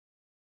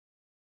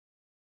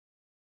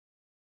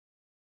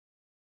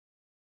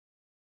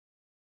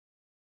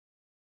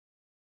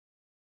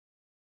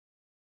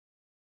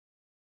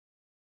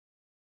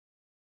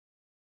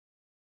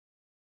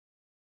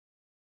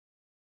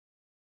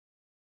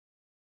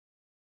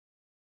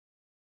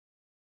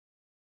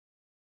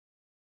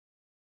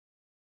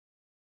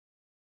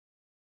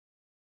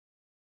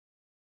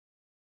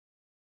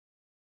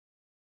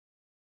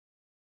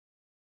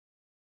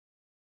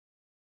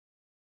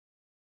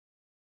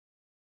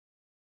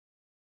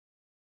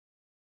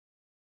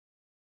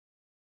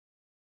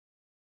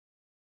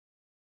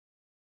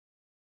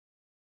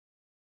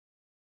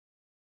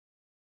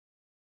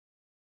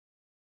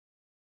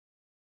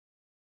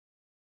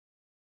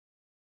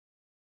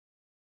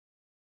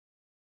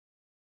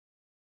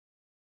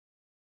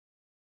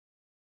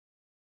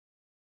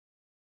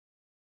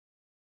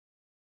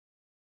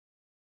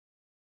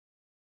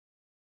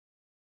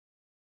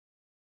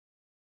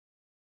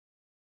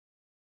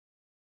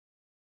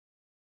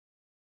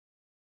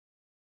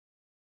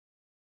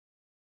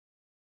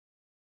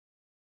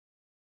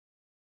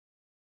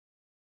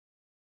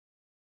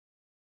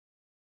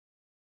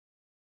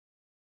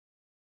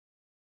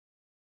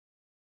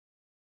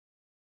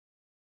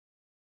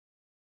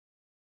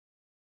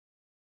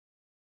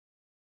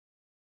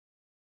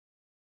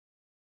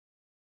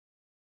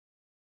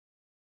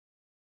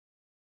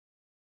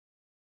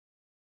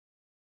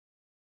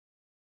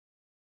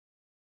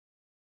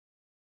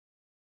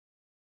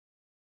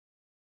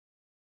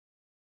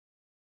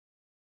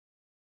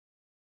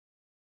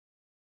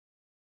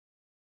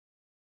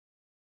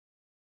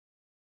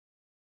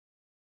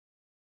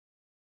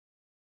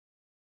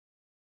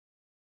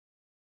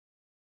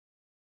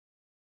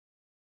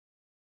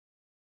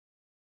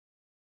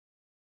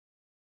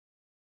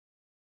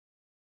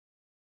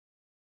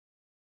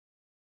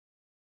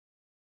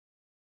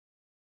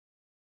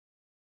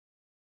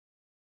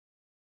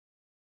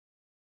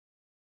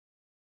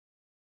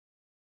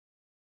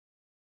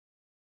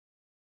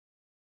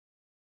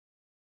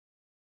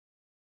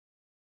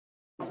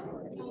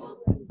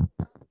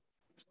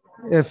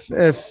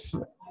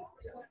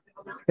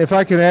If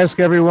I can ask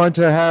everyone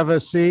to have a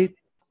seat.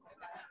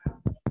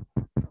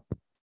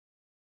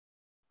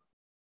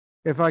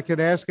 If I can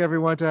ask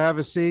everyone to have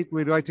a seat,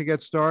 we'd like to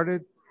get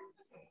started.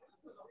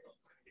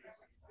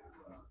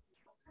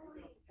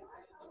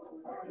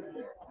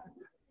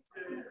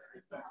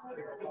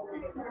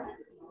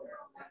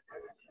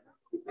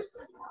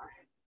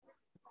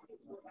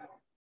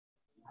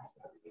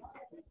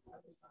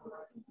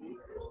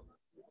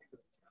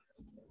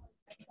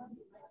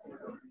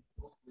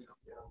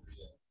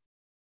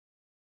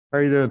 How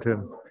are you doing,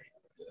 Tim?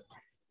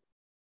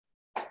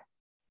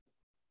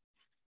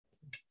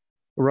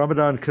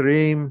 Ramadan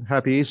Kareem,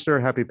 happy Easter,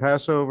 happy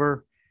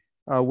Passover.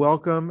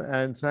 Welcome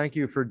and thank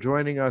you for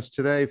joining us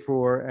today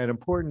for an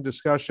important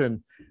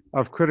discussion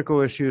of critical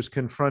issues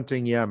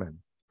confronting Yemen.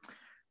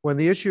 When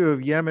the issue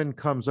of Yemen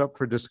comes up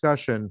for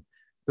discussion,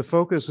 the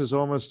focus is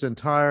almost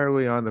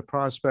entirely on the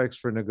prospects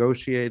for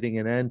negotiating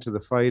an end to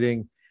the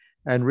fighting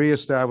and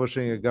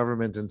reestablishing a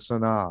government in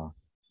Sana'a.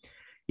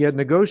 Yet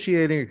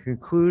negotiating a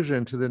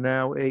conclusion to the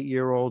now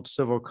 8-year-old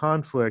civil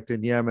conflict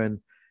in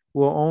Yemen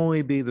will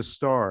only be the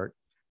start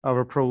of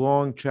a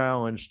prolonged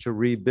challenge to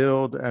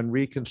rebuild and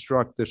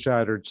reconstruct the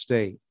shattered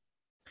state.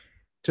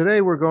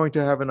 Today, we're going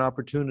to have an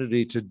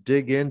opportunity to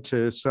dig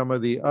into some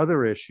of the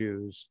other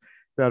issues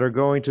that are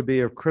going to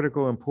be of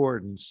critical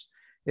importance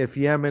if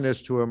Yemen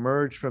is to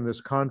emerge from this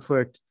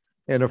conflict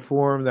in a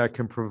form that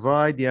can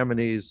provide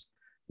Yemenis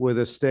with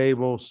a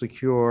stable,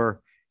 secure,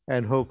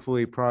 and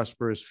hopefully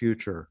prosperous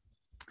future.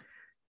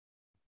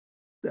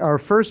 Our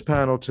first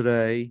panel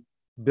today,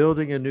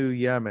 Building a New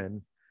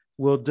Yemen,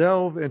 will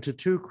delve into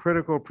two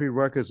critical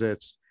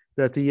prerequisites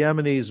that the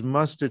Yemenis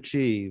must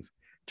achieve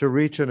to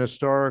reach an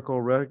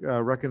historical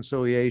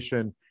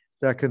reconciliation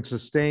that can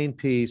sustain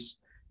peace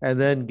and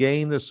then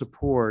gain the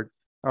support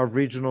of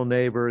regional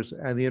neighbors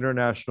and the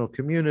international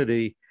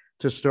community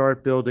to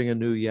start building a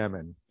new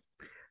Yemen.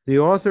 The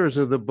authors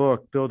of the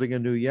book, Building a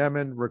New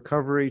Yemen,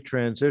 Recovery,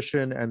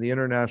 Transition, and the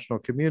International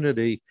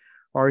Community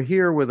are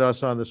here with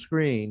us on the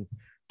screen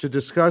to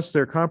discuss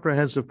their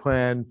comprehensive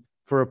plan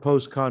for a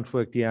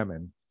post-conflict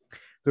Yemen.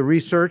 The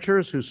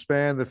researchers who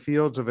span the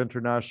fields of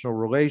international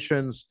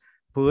relations,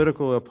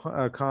 political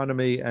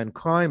economy, and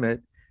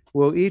climate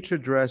will each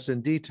address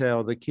in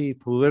detail the key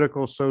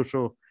political,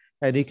 social,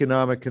 and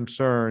economic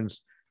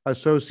concerns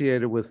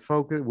associated with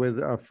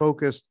a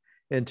focused,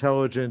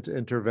 intelligent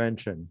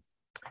intervention.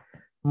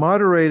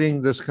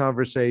 Moderating this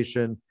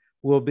conversation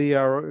will be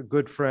our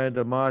good friend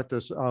Amat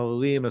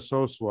Al-Alim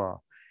Asoswa,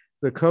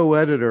 the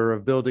co-editor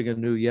of Building a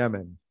New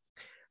Yemen.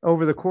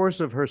 Over the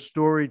course of her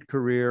storied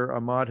career,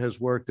 Amat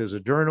has worked as a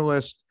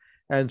journalist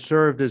and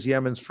served as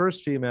Yemen's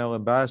first female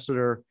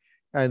ambassador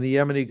and the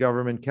Yemeni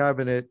government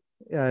cabinet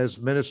as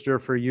Minister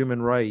for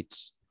Human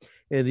Rights.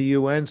 In the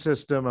UN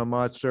system,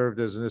 Amat served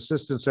as an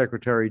Assistant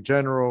Secretary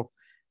General,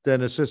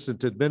 then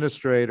Assistant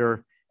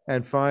Administrator,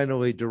 and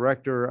finally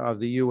Director of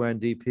the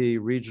UNDP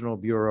Regional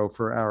Bureau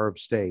for Arab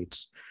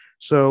States.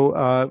 So,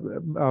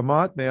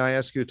 Amat, may I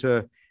ask you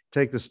to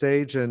take the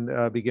stage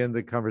and begin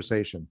the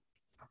conversation?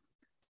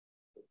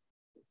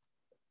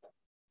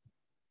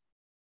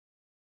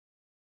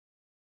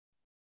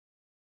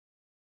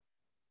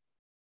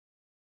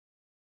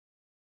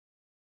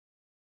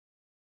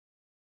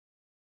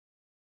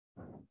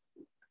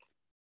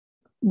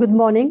 Good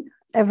morning,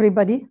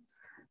 everybody.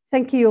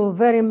 Thank you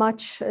very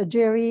much,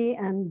 Jerry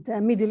and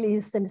Middle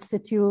East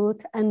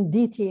Institute and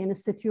DT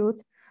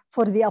Institute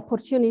for the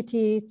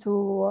opportunity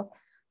to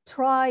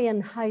try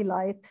and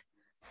highlight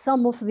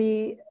some of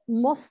the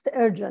most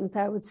urgent,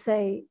 I would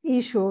say,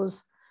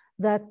 issues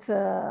that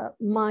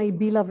my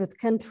beloved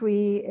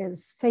country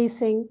is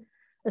facing,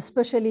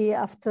 especially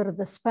after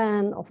the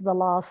span of the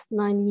last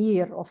 9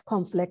 years of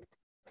conflict.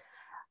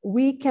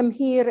 We come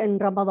here in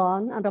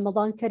Ramadan, and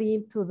Ramadan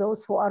Kareem to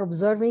those who are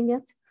observing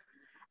it.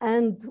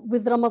 And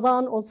with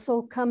Ramadan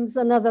also comes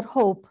another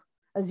hope,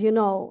 as you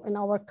know, in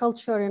our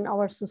culture, in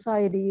our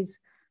societies,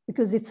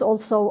 because it's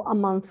also a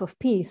month of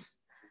peace.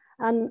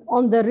 And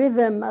on the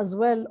rhythm as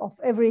well of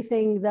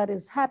everything that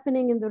is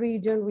happening in the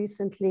region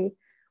recently,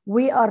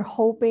 we are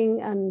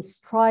hoping and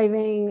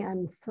striving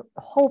and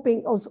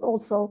hoping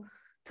also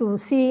to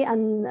see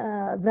and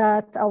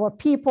that our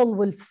people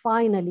will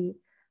finally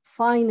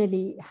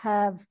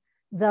have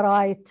the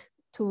right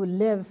to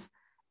live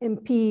in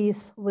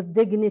peace with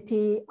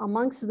dignity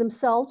amongst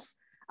themselves,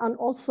 and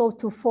also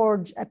to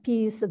forge a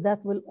peace that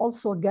will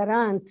also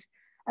grant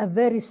a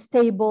very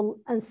stable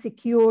and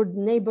secured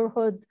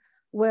neighborhood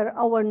where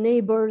our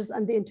neighbors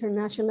and the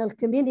international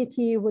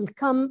community will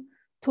come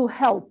to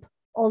help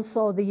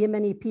also the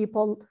Yemeni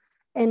people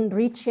in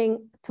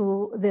reaching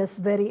to this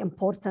very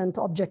important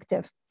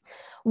objective.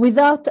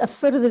 Without a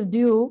further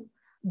ado,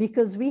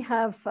 because we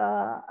have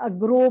a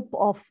group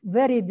of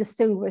very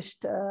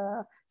distinguished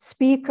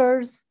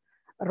speakers,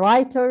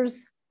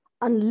 writers,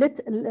 and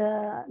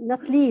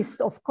not least,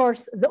 of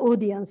course, the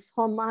audience,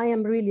 whom I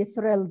am really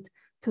thrilled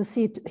to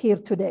see here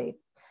today.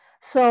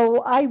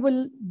 So I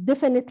will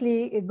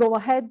definitely go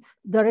ahead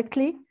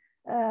directly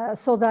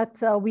so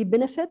that we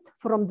benefit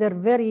from their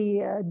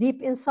very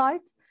deep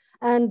insight.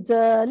 And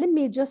let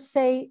me just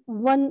say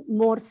one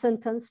more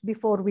sentence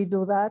before we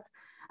do that.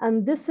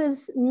 And this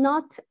is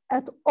not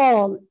at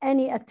all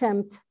any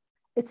attempt,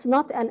 it's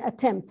not an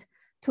attempt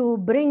to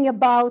bring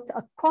about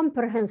a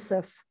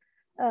comprehensive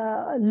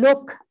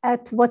look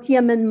at what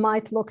Yemen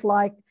might look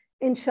like,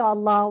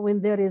 inshallah,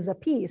 when there is a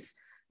peace.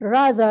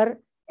 Rather,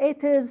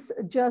 it is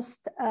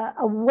just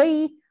a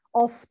way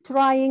of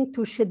trying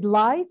to shed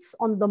lights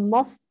on the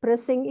most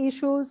pressing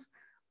issues,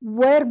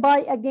 whereby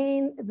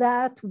again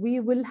that we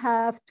will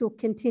have to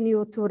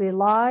continue to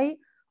rely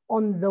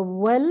on the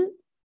will,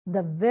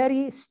 the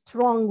very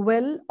strong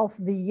will of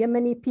the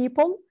Yemeni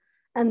people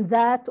and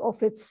that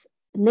of its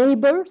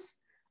neighbors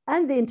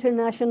and the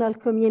international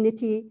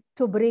community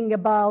to bring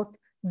about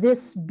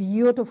this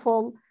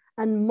beautiful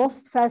and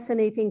most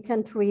fascinating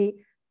country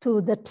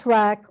to the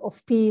track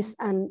of peace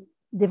and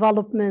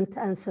development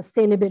and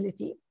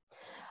sustainability.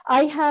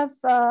 I have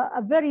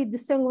a very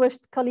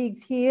distinguished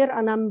colleagues here,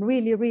 and I'm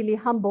really, really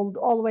humbled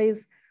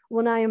always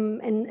when I'm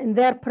in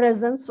their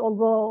presence,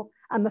 although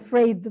I'm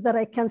afraid that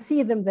I can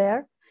see them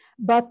there.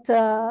 But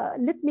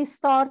let me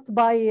start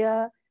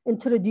by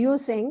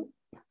introducing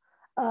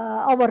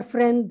our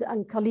friend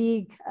and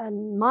colleague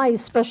and my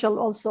special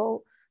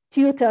also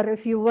tutor,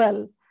 if you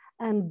will,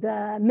 and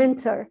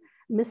mentor,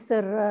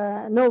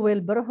 Mr.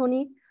 Noel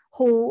Berhoni,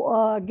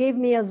 who gave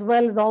me as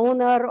well the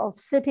honor of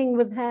sitting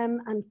with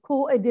him and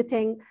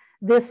co-editing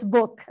this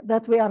book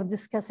that we are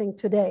discussing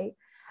today.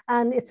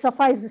 And it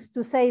suffices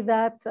to say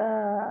that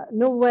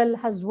Noel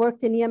has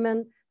worked in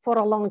Yemen for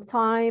a long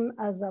time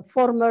as a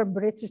former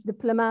British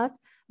diplomat,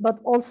 but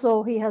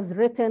also he has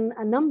written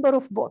a number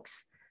of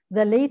books.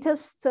 The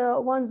latest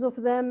ones of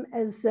them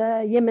is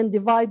Yemen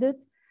Divided.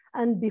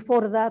 And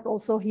before that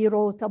also he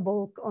wrote a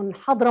book on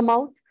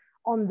Hadramaut,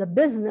 on the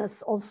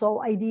business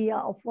also idea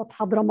of what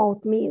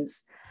Hadramaut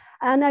means.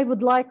 And I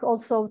would like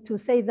also to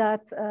say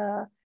that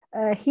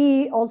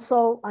he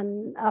also,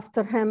 and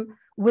after him,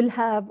 will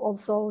have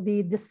also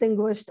the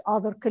distinguished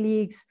other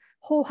colleagues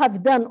who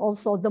have done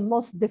also the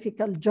most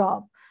difficult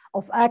job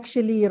of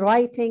actually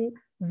writing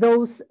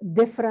those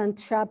different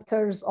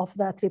chapters of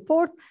that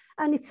report.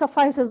 And it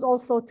suffices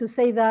also to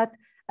say that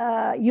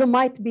you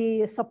might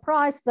be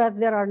surprised that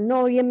there are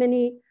no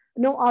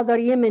other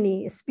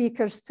Yemeni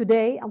speakers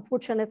today.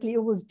 Unfortunately,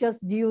 it was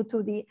just due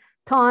to the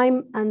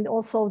time and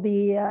also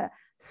the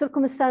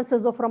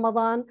circumstances of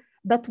Ramadan,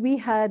 but we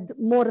had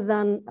more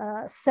than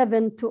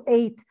 7 to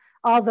 8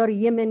 other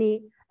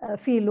Yemeni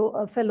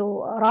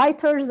fellow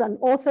writers and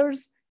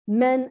authors,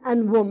 men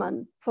and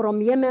women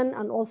from Yemen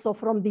and also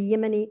from the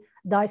Yemeni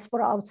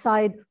diaspora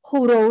outside,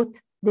 who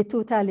wrote the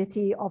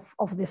totality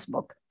of this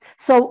book.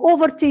 So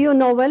over to you,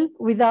 Noel,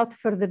 without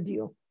further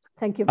ado.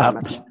 Thank you very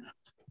much.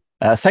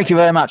 Thank you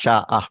very much,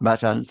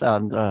 Ahmed, and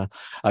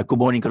good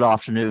morning, good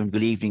afternoon,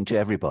 good evening to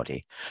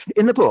everybody.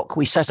 In the book,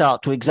 we set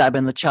out to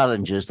examine the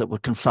challenges that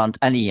would confront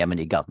any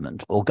Yemeni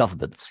government or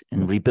governments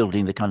in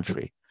rebuilding the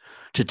country.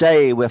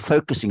 Today, we're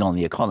focusing on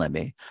the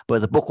economy,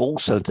 but the book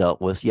also dealt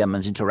with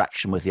Yemen's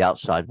interaction with the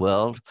outside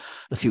world,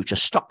 the future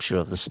structure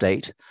of the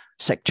state,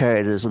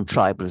 sectarianism,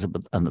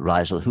 tribalism, and the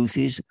rise of the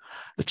Houthis,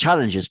 the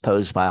challenges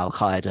posed by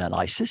Al-Qaeda and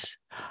ISIS,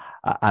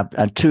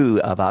 and two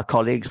of our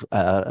colleagues,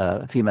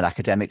 female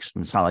academics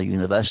from Salah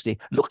University,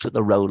 looked at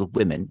the role of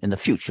women in the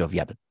future of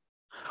Yemen.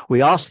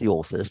 We asked the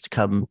authors to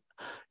come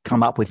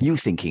up with new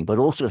thinking, but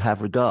also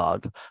have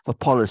regard for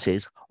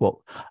policies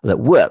that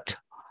worked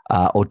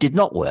or did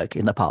not work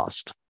in the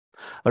past.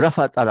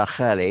 Rafat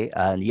Al-Akhali,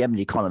 a Yemeni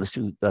economist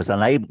who was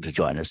unable to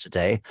join us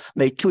today,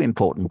 made two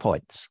important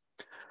points.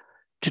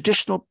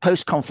 Traditional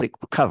post-conflict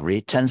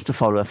recovery tends to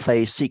follow a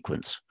phased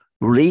sequence: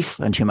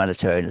 relief and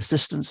humanitarian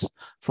assistance,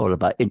 followed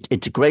by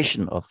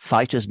integration of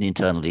fighters and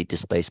internally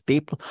displaced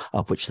people,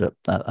 of which there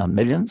are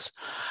millions,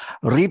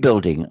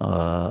 rebuilding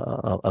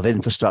of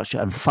infrastructure,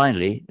 and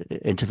finally,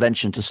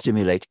 intervention to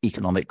stimulate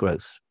economic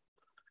growth.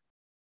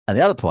 And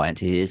the other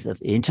point is that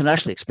the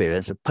international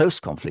experience of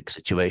post-conflict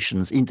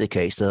situations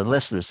indicates that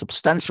unless there is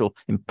substantial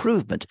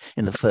improvement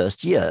in the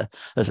first year,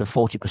 there's a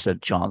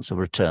 40% chance of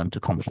return to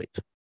conflict.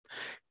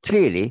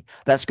 Clearly,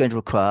 that's going to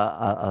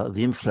require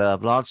the inflow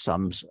of large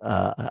sums,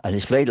 and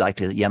it's very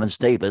likely that Yemen's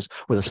neighbors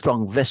with a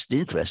strong vested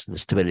interest in the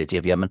stability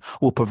of Yemen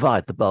will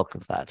provide the bulk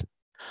of that.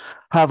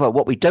 However,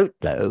 what we don't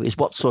know is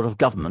what sort of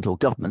government or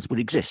governments will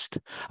exist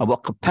and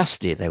what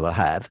capacity they will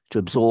have to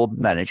absorb,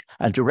 manage,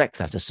 and direct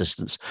that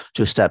assistance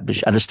to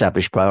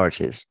establish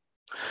priorities.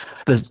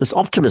 There's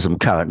optimism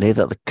currently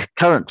that the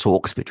current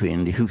talks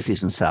between the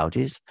Houthis and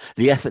Saudis,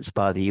 the efforts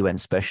by the UN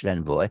Special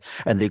Envoy,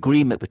 and the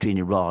agreement between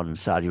Iran and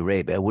Saudi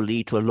Arabia will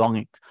lead to a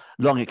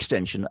long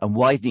extension and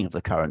widening of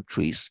the current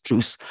truce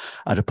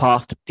and a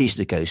path to peace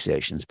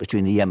negotiations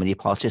between the Yemeni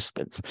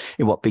participants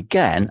in what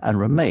began and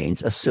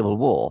remains a civil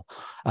war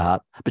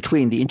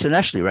between the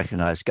internationally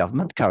recognized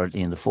government,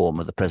 currently in the form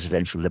of the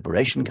Presidential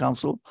Liberation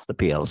Council, the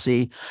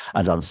PLC,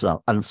 and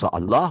Ansar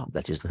Allah,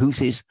 that is the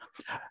Houthis,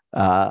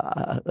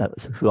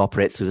 who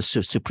operate through the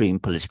Supreme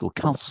Political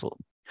Council.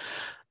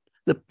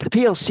 The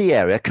PLC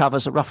area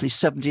covers roughly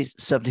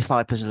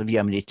 75% of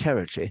Yemeni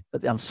territory,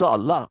 but the Ansar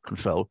Allah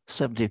control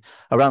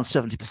around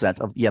 70%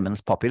 of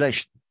Yemen's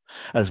population,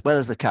 as well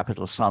as the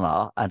capital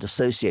Sana'a and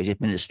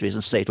associated ministries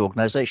and state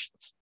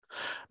organizations.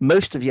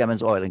 Most of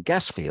Yemen's oil and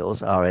gas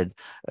fields are in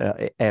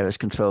areas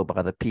controlled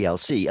by the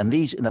PLC, and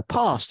these, in the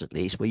past at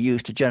least, were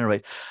used to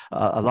generate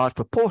a large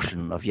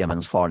proportion of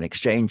Yemen's foreign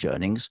exchange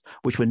earnings,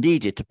 which were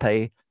needed to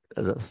pay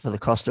for the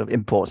cost of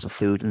imports of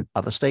food and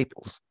other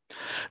staples.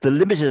 The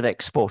limited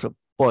export of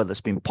oil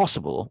that's been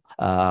possible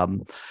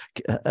from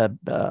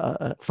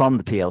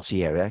the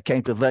PLC area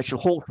came to a virtual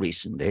halt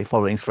recently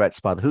following threats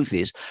by the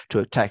Houthis to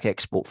attack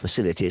export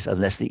facilities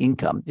unless the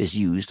income is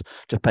used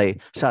to pay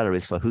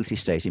salaries for Houthi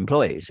state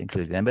employees,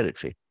 including their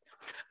military.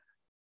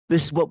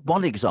 This is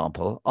one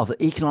example of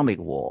the economic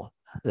war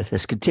that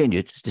has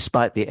continued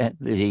despite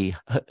the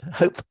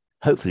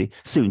hopefully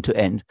soon to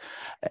end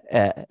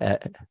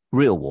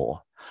real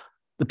war.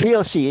 The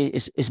PLC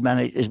is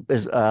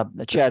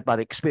chaired by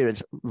the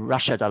experienced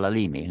Rashad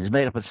Al-Alimi and is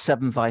made up of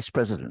 7 vice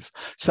presidents,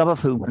 some of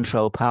whom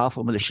control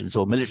powerful militias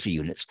or military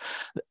units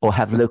or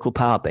have local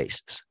power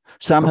bases.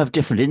 Some have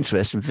different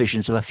interests and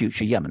visions of a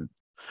future Yemen.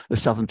 The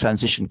Southern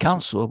Transition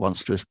Council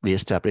wants to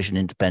re-establish an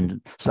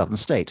independent southern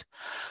state.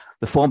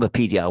 The former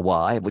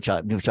PDRY, which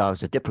I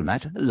was a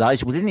diplomat,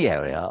 lies within the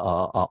area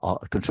are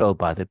controlled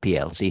by the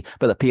PLC,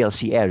 but the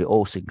PLC area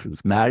also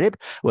includes Marib,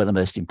 where the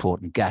most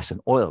important gas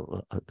and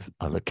oil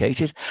are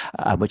located,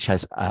 which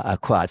has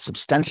acquired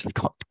substantial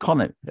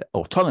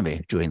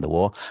autonomy during the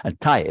war, and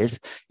Taiz,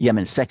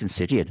 Yemen's second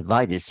city, a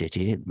divided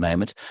city at the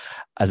moment,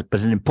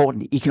 but an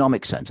important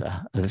economic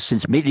center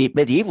since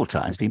medieval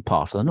times been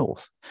part of the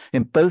north.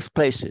 In both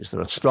places,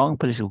 there are strong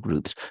political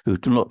groups who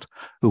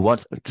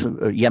want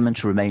Yemen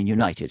to remain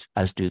united,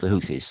 as do the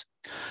Houthis.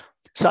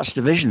 Such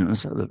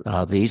divisions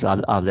are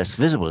less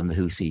visible in the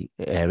Houthi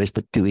areas,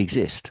 but do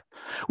exist.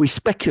 We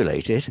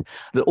speculated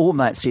that all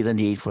might see the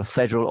need for a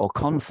federal or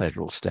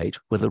confederal state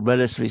with a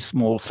relatively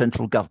small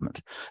central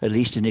government, at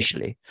least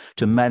initially,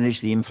 to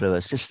manage the inflow of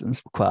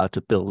assistance required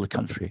to build the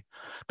country.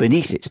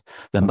 Beneath it,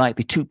 there might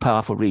be 2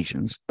 powerful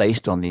regions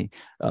based on the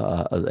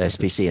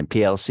SPC and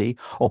PLC,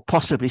 or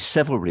possibly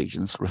several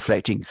regions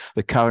reflecting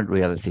the current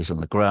realities on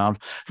the ground,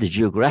 the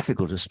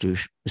geographical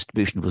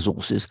distribution of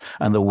resources,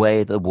 and the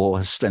way the war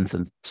has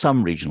strengthened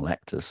some regional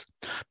actors.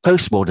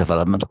 Post-war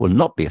development will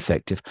not be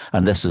effective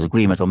unless there's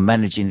agreement on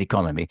managing the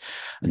economy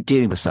and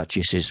dealing with such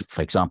issues,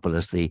 for example,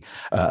 as the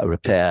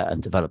repair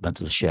and development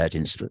of the shared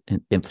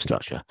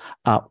infrastructure.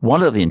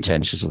 One of the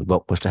intentions of the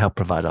book was to help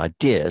provide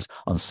ideas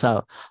on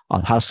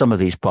how some of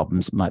these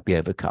problems might be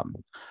overcome.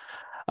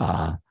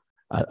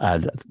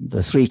 And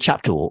the 3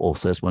 chapter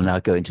authors will now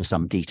go into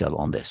some detail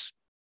on this.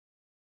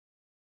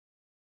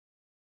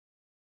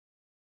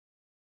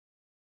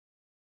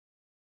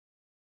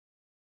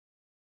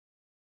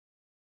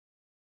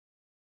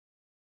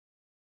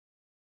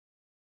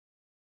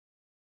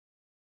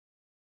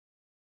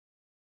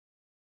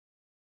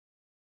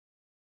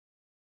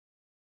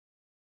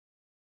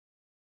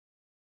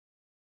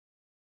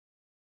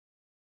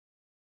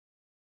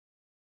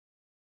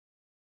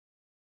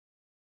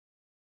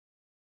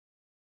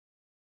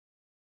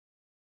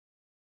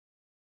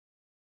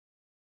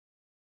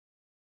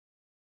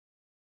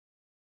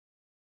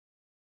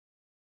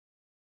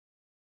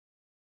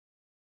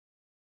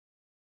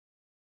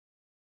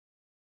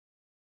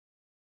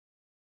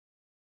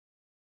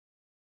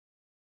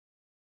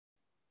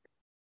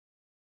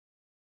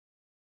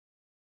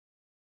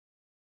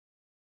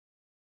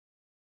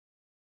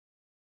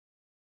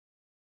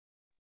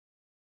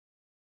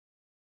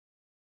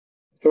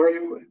 Sorry.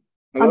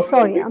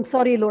 Hello? I'm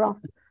sorry, Laurent.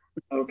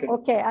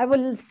 Okay, I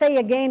will say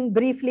again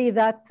briefly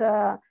that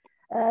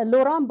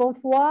Laurent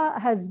Bonfoy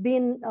has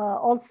been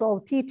also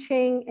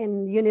teaching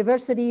in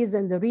universities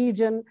in the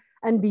region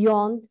and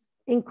beyond,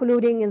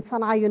 including in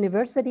Sana'a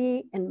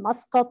University, in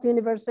Muscat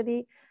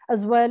University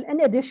as well,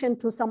 in addition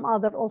to some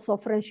other also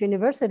French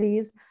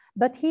universities.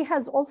 But he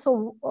has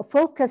also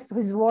focused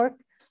his work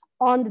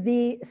on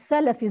the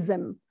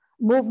Salafism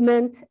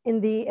movement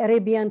in the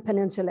Arabian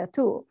Peninsula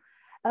too.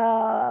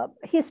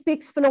 He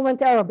speaks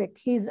fluent Arabic.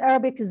 His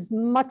Arabic is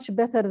much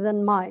better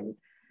than mine.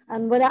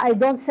 And when I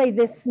don't say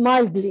this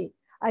mildly,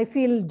 I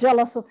feel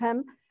jealous of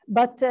him.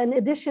 But in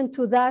addition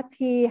to that,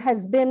 he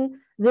has been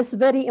this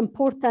very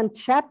important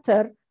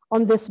chapter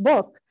on this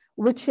book,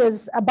 which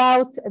is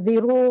about the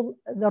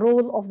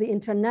role of the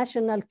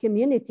international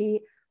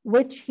community,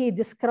 which he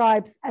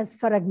describes as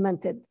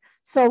fragmented.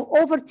 So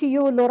over to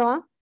you,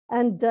 Laurent.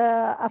 And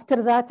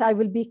after that, I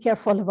will be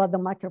careful about the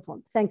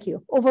microphone. Thank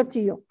you. Over to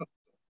you.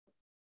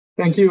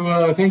 Thank you.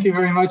 Thank you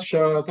very much.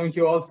 Thank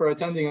you all for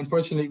attending.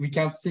 Unfortunately, we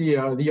can't see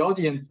the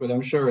audience, but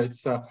I'm sure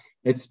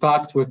it's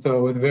packed with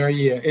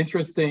very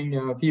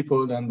interesting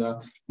people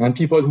and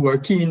people who are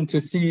keen to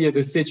see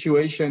the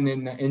situation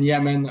in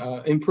Yemen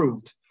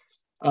improved.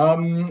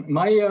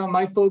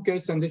 My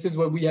focus, and this is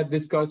what we had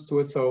discussed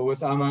with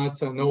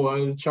Amat,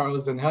 Noel,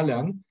 Charles, and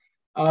Helen,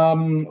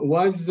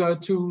 was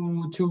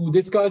to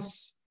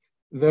discuss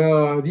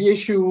the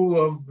issue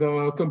of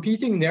the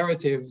competing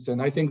narratives.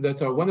 And I think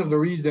that one of the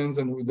reasons,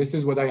 and this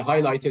is what I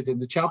highlighted in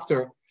the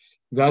chapter,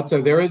 that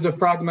there is a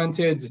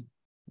fragmented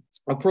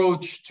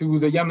approach to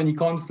the Yemeni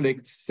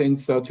conflict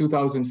since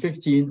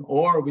 2015,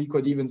 or we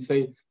could even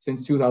say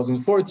since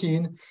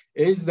 2014,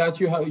 is that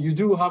you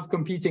do have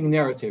competing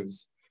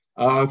narratives.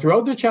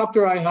 Throughout the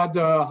chapter, I had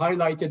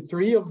highlighted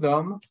three of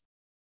them.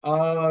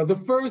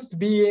 The first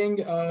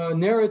being a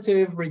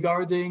narrative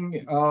regarding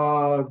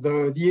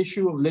the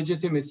issue of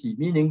legitimacy,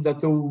 meaning that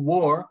the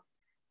war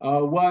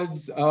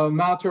was a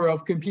matter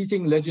of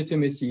competing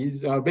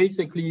legitimacies,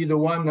 basically the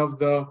one of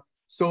the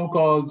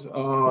so-called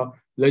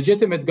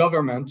legitimate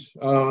government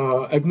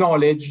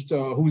acknowledged,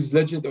 whose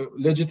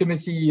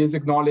legitimacy is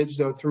acknowledged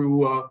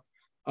through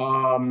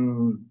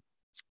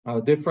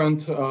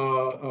different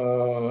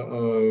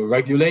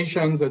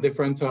regulations,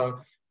 different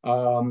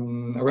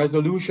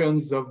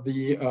resolutions of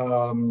the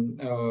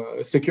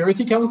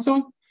Security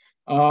Council,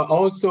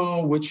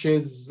 also which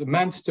is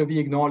meant to be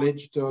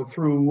acknowledged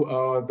through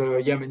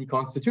the Yemeni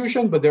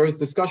constitution, but there is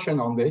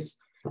discussion on this.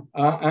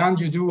 And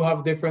you do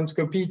have different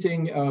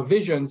competing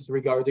visions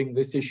regarding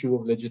this issue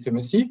of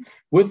legitimacy,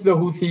 with the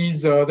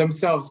Houthis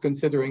themselves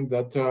considering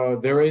that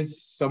there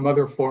is some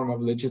other form of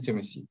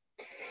legitimacy.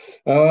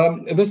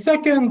 The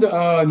second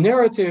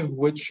narrative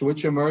which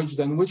emerged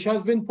and which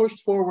has been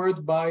pushed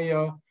forward by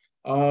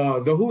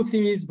the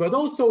Houthis, but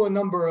also a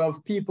number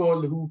of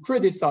people who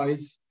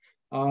criticize,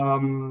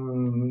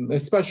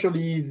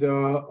 especially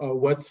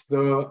what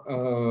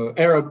the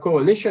Arab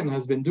coalition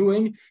has been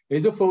doing,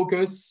 is a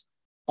focus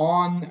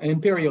on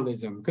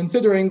imperialism,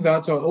 considering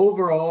that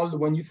overall,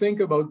 when you think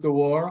about the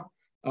war,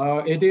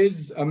 it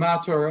is a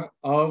matter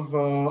of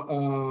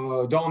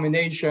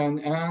domination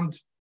and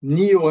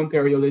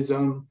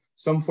neo-imperialism,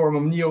 some form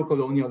of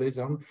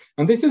neo-colonialism.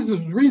 And this has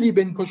really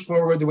been pushed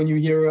forward when you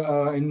hear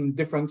in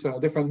different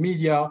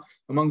media,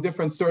 among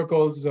different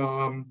circles,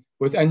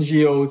 with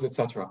NGOs,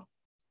 etc.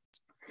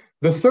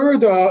 The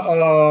third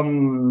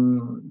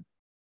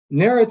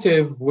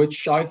narrative,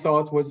 which I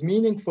thought was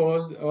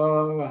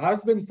meaningful,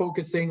 has been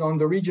focusing on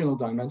the regional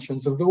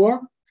dimensions of the war.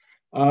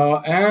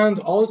 And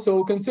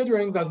also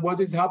considering that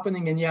what is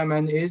happening in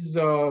Yemen is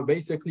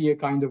basically a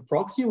kind of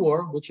proxy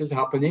war, which is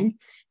happening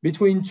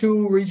between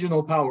two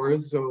regional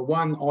powers,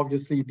 one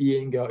obviously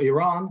being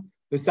Iran,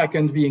 the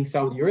second being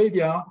Saudi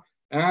Arabia.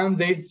 And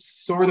they've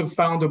sort of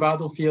found a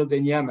battlefield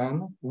in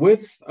Yemen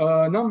with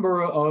a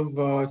number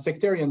of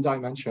sectarian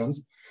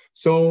dimensions.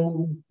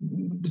 So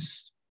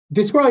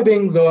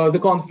describing the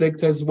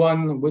conflict as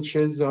one which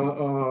is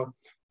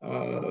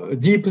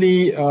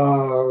deeply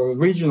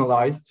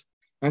regionalized.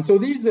 And so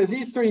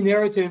these three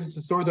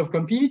narratives sort of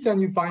compete,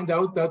 and you find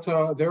out that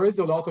there is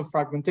a lot of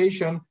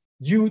fragmentation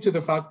due to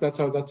the fact that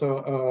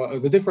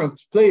the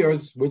different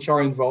players which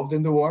are involved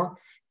in the war,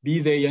 be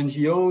they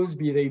NGOs,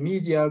 be they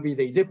media, be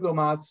they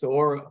diplomats,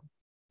 or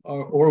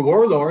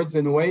warlords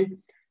in a way,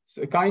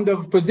 kind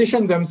of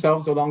position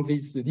themselves along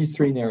these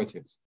three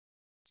narratives.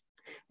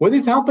 What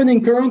is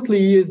happening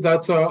currently is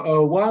that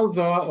while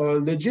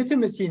the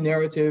legitimacy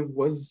narrative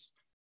was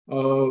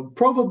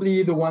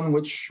probably the one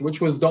which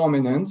was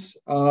dominant,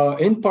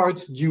 in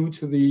part due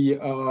to the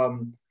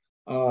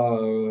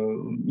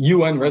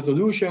UN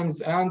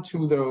resolutions and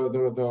to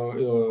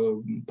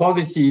the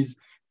policies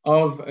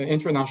of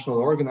international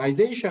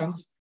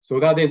organizations. So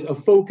that is a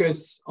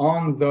focus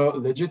on the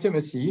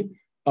legitimacy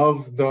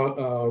of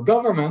the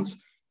government.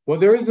 Well,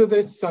 there is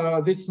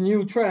this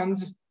new trend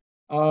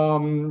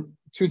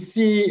to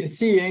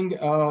seeing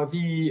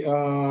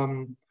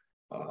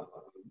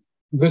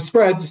the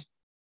spread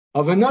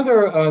of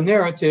another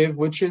narrative,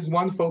 which is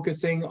one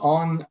focusing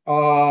on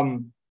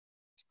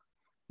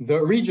the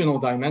regional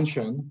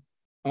dimension.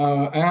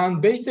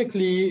 And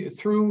basically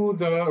through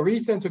the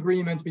recent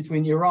agreement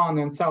between Iran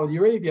and Saudi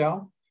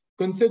Arabia,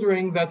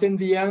 considering that in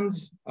the end,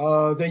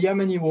 the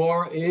Yemeni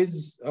war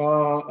is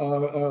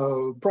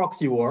a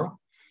proxy war,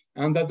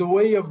 and that the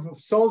way of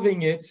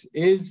solving it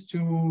is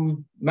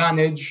to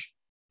manage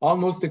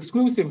almost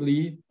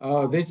exclusively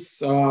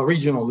this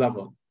regional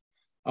level.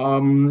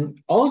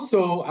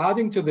 Also,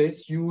 adding to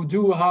this, you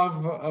do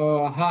have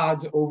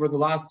had over the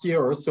last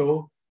year or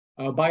so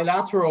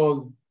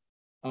bilateral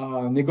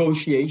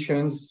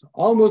negotiations,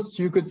 almost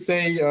you could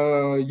say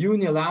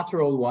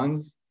unilateral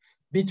ones,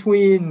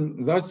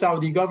 between the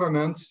Saudi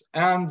government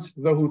and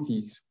the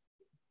Houthis.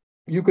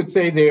 You could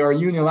say they are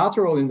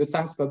unilateral in the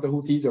sense that the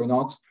Houthis are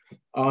not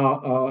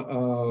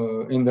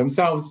in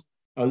themselves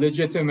a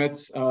legitimate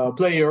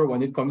player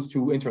when it comes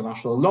to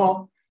international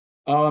law.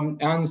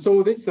 And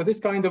so this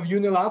kind of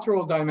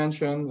unilateral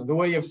dimension, the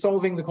way of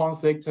solving the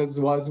conflict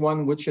was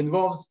one which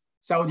involves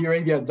Saudi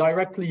Arabia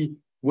directly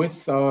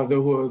with the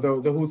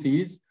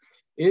Houthis,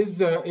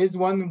 is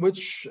one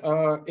which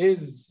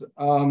is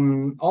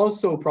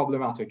also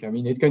problematic. I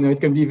mean, it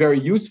can be very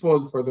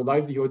useful for the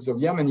livelihoods of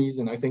Yemenis,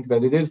 and I think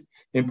that it is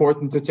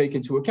important to take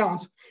into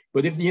account.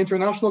 But if the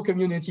international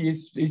community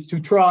is to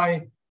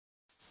try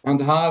and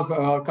have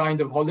a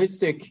kind of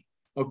holistic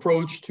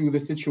approach to the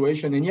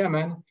situation in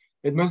Yemen,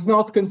 It must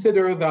not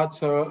consider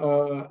that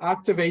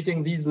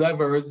activating these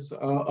levers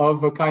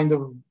of a kind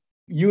of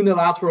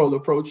unilateral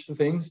approach to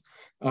things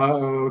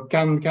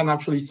can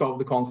actually solve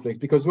the conflict,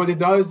 because what it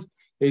does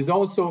is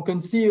also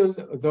conceal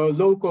the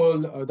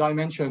local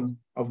dimension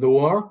of the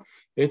war.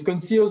 It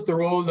conceals the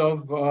role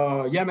of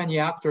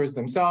Yemeni actors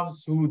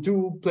themselves who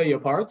do play a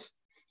part.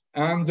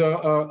 And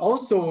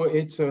also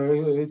it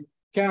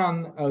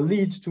can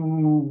lead to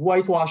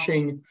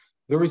whitewashing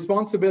the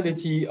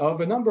responsibility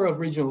of a number of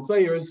regional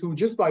players who,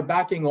 just by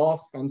backing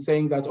off and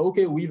saying that,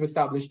 okay, we've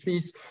established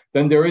peace,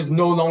 then there is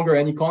no longer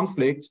any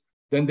conflict,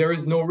 then there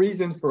is no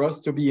reason for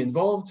us to be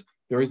involved,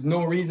 there is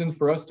no reason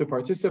for us to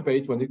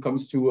participate when it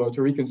comes to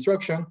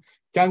reconstruction,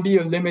 can be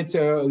a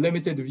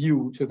limited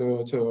view to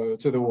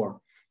the war.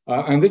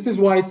 And this is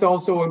why it's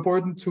also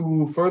important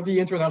for the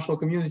international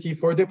community,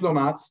 for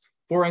diplomats,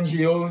 for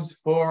NGOs,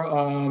 for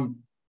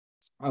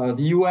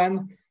the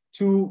UN,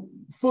 to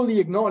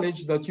fully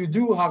acknowledge that you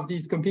do have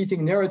these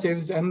competing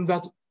narratives and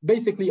that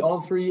basically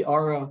all three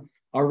are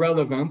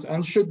relevant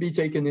and should be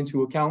taken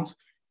into account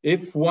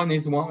if one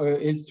is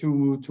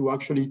to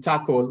actually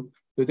tackle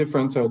the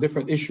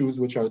different issues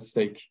which are at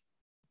stake.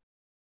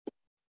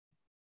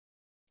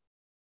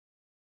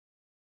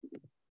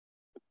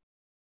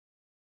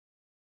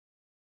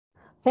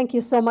 Thank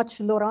you so much,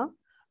 Laura.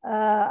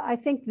 I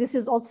think this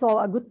is also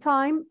a good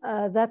time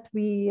that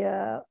we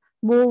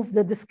move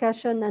the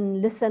discussion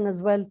and listen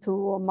as well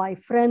to my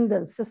friend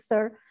and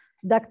sister,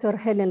 Dr.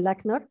 Helen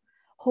Lackner,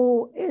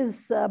 who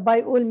is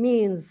by all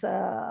means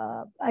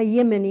a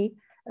Yemeni,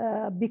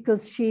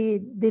 because she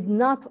did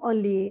not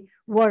only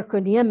work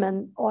on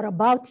Yemen or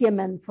about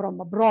Yemen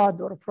from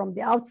abroad or from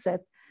the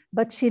outset,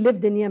 but she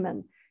lived in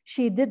Yemen.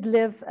 She did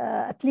live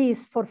at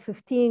least for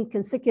 15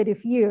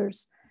 consecutive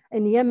years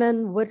in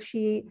Yemen, where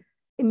she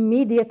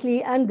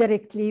immediately and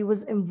directly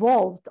was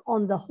involved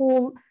on the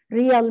whole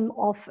realm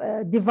of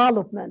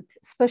development,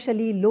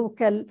 especially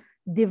local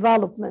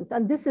development.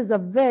 And this is a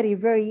very,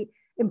 very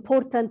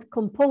important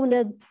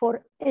component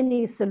for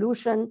any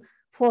solution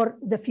for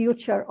the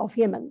future of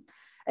Yemen.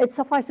 It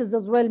suffices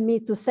as well me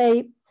to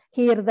say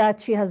here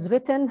that she has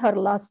written, her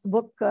last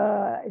book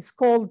is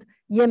called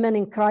Yemen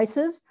in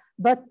Crisis,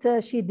 but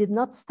she did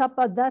not stop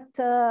at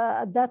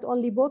that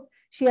only book.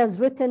 She has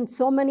written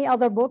so many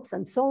other books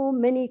and so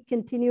many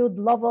continued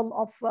level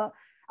of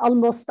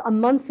almost a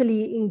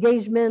monthly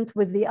engagement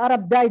with the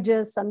Arab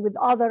Digest and with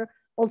other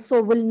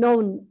also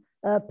well-known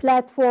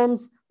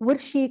platforms, where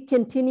she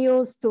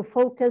continues to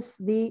focus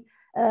the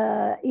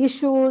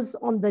issues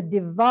on the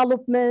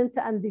development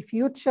and the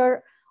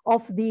future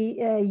of the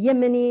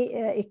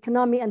Yemeni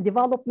economy and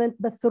development,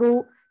 but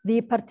through the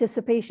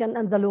participation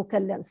and the local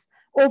lens.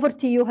 Over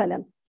to you,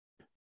 Helen.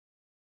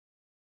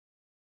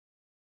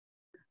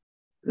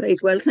 Great.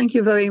 Well, thank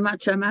you very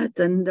much, Amat.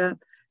 And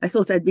I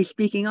thought I'd be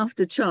speaking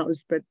after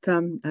Charles, but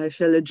I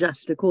shall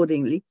adjust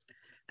accordingly.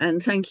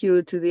 And thank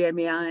you to the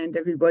MEI and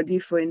everybody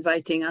for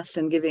inviting us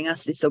and giving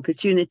us this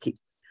opportunity.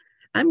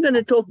 I'm going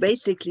to talk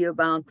basically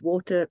about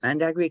water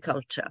and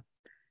agriculture.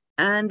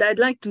 And I'd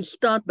like to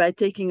start by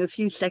taking a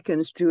few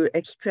seconds to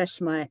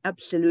express my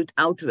absolute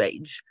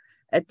outrage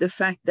at the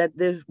fact that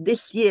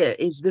this year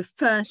is the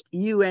first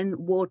UN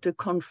Water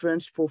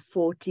Conference for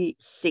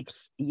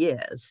 46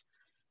 years.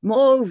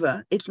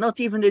 Moreover, it's not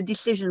even a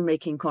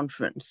decision-making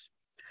conference.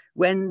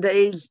 When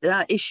there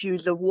are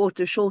issues of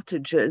water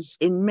shortages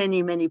in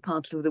many, many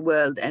parts of the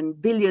world,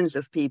 and billions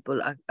of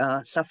people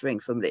are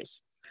suffering from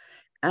this.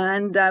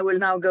 And I will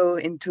now go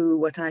into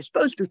what I'm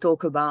supposed to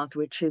talk about,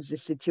 which is the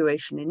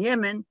situation in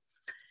Yemen,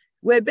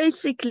 where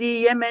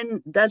basically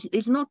Yemen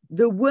is not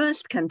the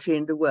worst country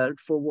in the world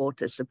for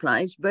water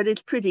supplies, but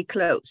it's pretty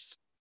close.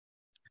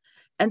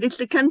 And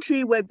it's a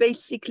country where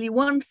basically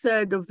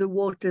 1/3 of the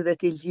water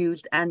that is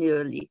used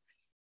annually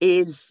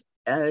is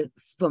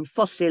from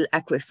fossil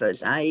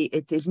aquifers, i.e.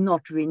 it is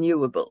not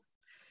renewable,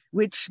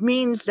 which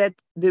means that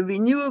the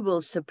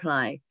renewable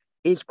supply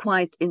is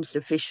quite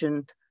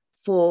insufficient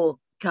for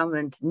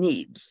current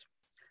needs.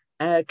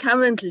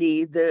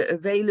 Currently, the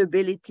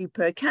availability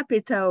per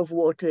capita of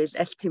water is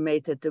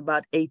estimated at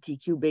about 80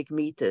 cubic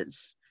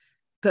meters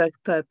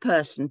per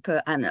person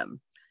per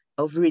annum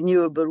of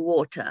renewable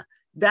water.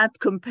 That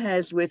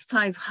compares with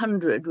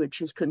 500,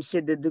 which is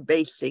considered the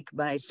basic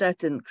by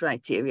certain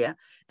criteria,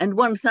 and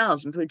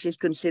 1,000, which is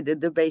considered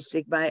the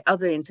basic by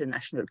other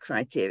international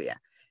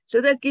criteria.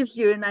 So that gives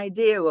you an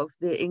idea of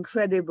the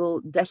incredible,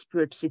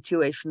 desperate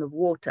situation of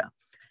water.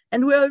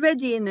 And we're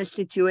already in a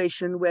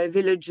situation where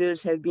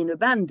villages have been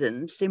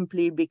abandoned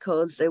simply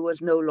because there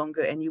was no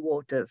longer any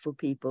water for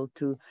people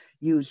to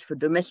use for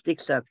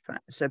domestic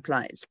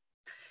supplies.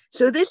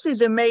 So this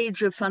is a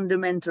major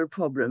fundamental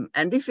problem.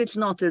 And if it's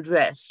not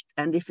addressed,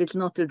 and if it's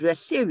not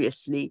addressed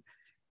seriously,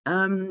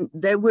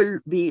 there will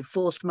be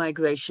forced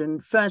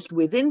migration, first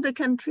within the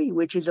country,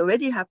 which is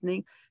already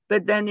happening,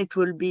 but then it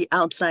will be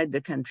outside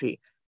the country.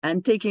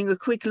 And taking a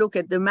quick look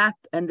at the map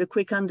and a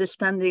quick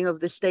understanding of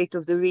the state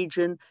of the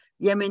region,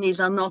 Yemenis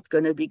are not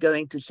going to be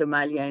going to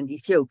Somalia and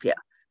Ethiopia.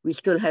 We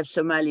still have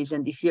Somalis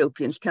and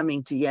Ethiopians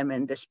coming to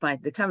Yemen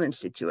despite the current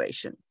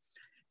situation.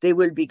 they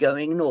will be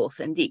going north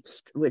and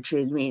east, which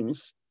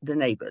means the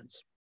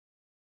neighbors.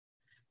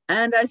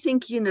 And I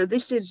think,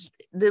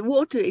 the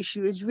water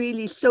issue is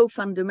really so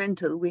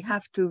fundamental. We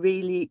have to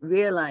really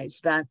realize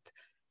that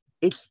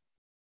it's,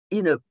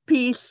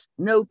 peace,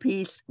 no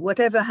peace,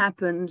 whatever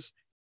happens,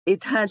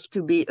 it has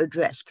to be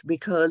addressed,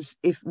 because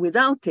if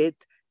without it,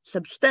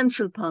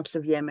 substantial parts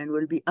of Yemen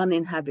will be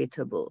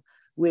uninhabitable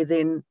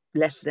within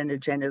less than a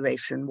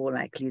generation, more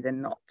likely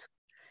than not.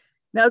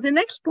 Now, the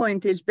next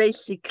point is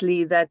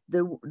basically that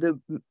the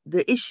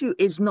issue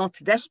is not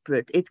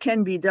desperate. It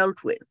can be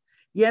dealt with.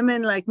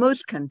 Yemen, like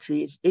most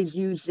countries, is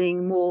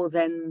using close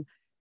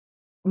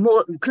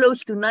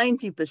to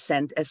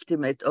 90%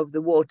 estimate of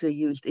the water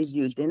used is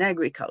used in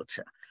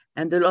agriculture,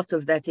 and a lot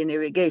of that in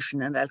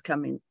irrigation, and I'll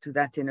come into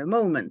that in a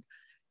moment.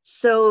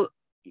 So,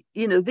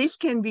 this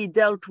can be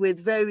dealt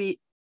with very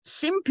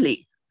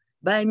simply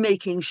by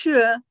making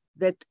sure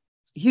that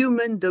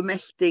human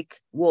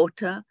domestic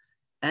water,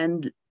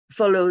 and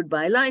followed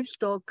by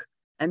livestock,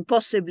 and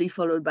possibly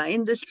followed by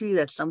industry,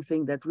 that's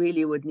something that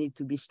really would need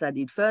to be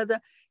studied further.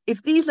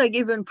 If these are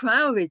given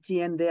priority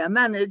and they are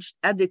managed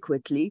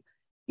adequately,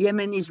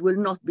 Yemenis will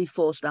not be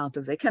forced out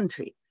of their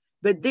country.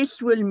 But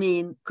this will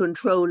mean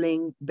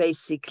controlling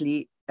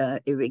basically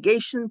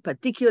irrigation,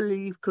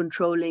 particularly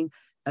controlling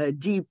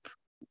deep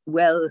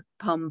well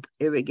pump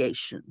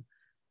irrigation.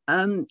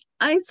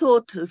 I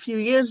thought a few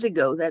years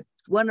ago that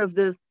one of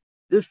the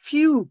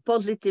few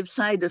positive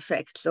side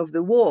effects of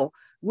the war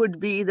would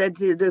be that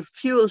the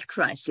fuel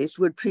crisis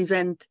would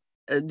prevent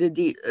a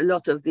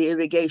lot of the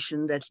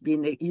irrigation that's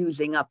been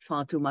using up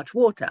far too much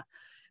water.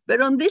 But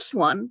on this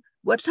one,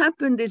 what's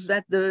happened is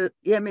that the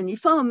Yemeni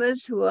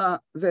farmers, who are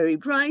very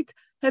bright,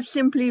 have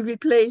simply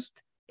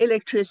replaced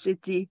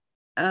electricity,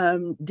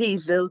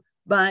 diesel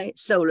by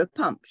solar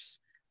pumps.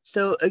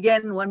 So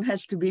again, one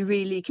has to be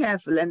really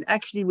careful. And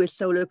actually with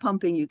solar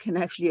pumping, you can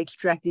actually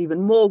extract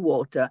even more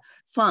water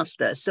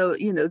faster. So,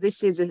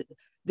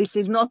 this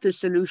is not a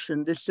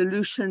solution. The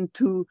solution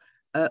to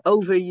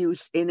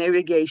overuse in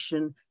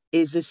irrigation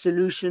is a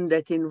solution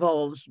that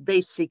involves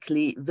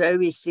basically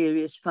very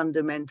serious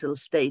fundamental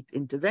state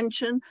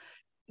intervention,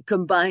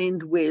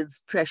 combined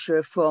with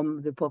pressure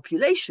from the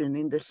population,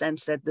 in the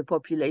sense that the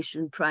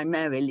population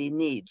primarily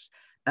needs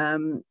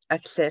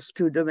access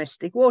to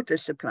domestic water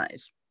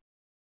supplies.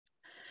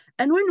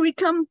 And when we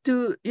come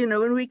to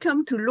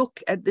look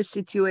at the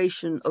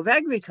situation of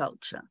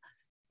agriculture,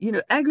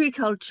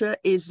 agriculture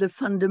is the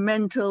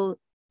fundamental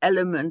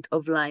element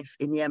of life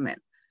in Yemen.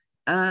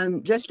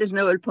 Just as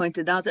Noel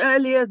pointed out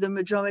earlier, the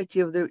majority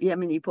of the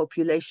Yemeni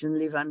population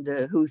live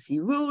under Houthi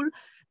rule.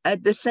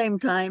 At the same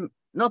time,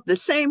 not the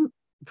same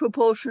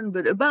proportion,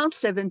 but about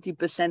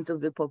 70%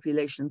 of the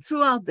population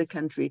throughout the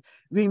country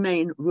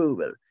remain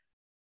rural.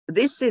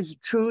 This is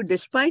true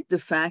despite the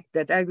fact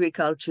that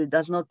agriculture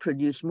does not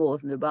produce more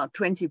than about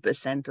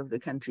 20% of the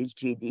country's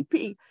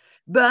GDP.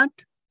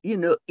 But,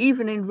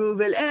 even in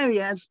rural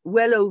areas,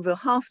 well over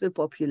half the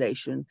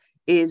population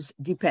is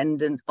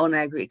dependent on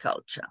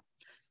agriculture.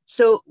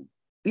 So,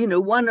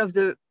 one of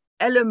the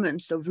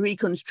elements of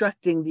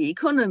reconstructing the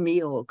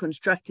economy or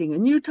constructing a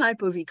new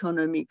type of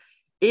economy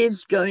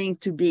is going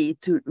to be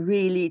to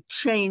really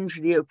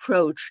change the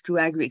approach to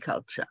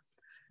agriculture.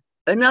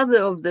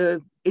 Another of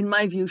the, in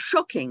my view,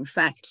 shocking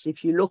facts,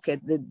 if you look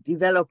at the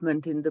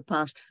development in the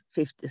past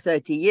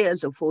 30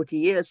 years or 40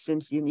 years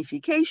since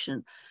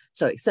unification,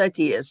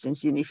 30 years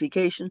since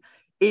unification,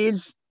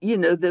 is,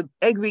 the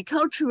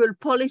agricultural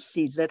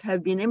policies that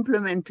have been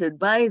implemented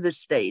by the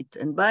state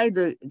and by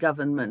the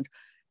government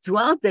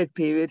throughout that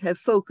period have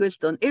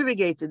focused on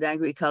irrigated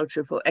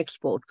agriculture for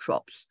export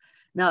crops.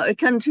 Now, a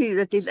country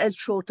that is as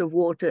short of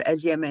water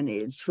as Yemen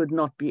is should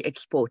not be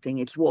exporting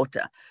its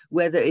water,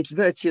 whether it's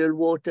virtual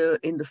water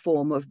in the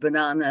form of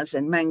bananas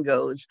and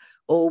mangoes,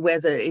 or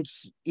whether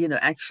it's,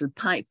 actual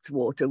piped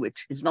water,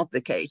 which is not the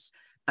case.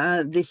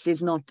 This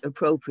is not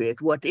appropriate.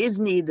 What is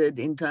needed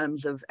in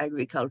terms of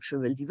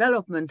agricultural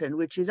development, and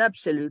which is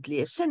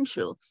absolutely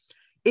essential,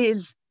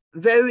 is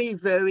very,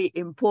 very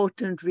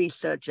important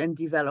research and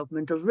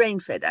development of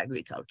rain-fed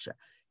agriculture.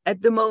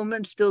 At the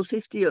moment, still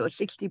 50 or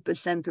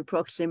 60%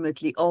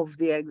 approximately of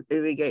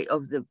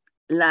the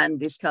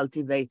land is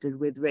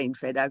cultivated with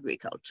rain-fed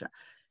agriculture.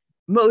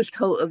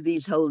 Most of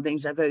these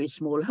holdings are very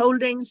small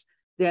holdings.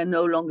 They are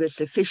no longer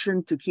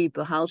sufficient to keep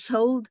a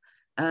household.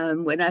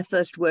 When I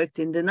first worked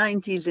in the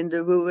 90s in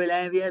the rural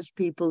areas,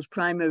 people's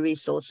primary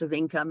source of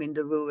income in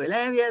the rural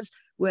areas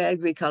were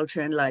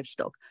agriculture and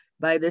livestock.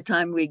 By the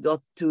time we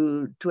got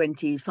to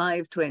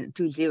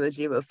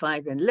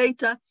 2005 and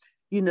later,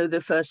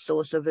 the first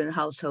source of a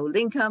household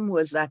income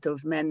was that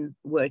of men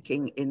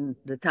working in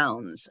the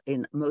towns,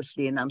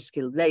 mostly in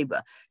unskilled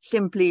labor,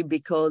 simply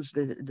because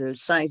the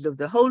size of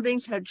the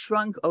holdings had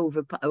shrunk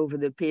over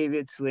the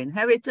period through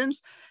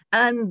inheritance,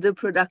 and the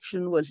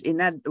production was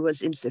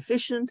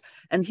insufficient.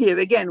 And here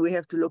again, we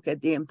have to look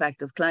at the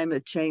impact of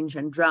climate change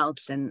and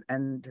droughts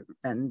and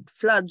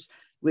floods,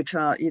 which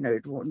are,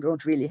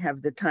 don't really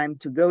have the time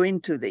to go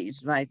into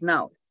these right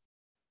now.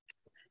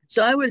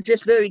 So I will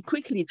just very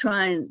quickly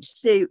try and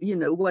say,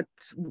 what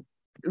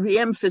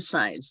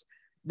re-emphasize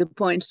the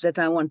points that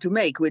I want to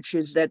make, which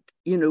is that,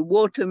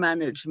 water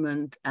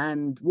management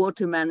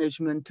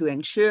to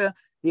ensure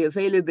the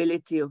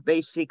availability of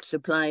basic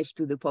supplies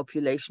to the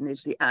population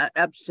is the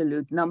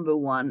absolute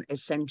 #1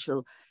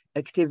 essential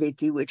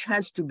activity, which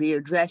has to be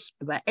addressed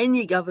by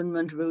any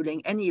government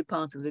ruling any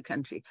part of the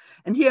country.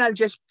 And here I'll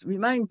just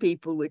remind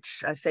people,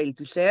 which I failed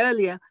to say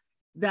earlier,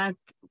 that,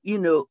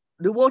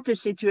 the water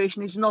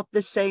situation is not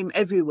the same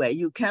everywhere.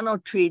 You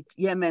cannot treat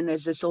Yemen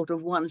as a sort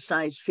of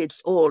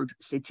one-size-fits-all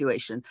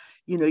situation.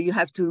 You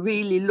have to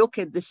really look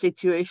at the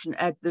situation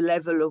at the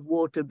level of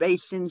water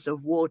basins,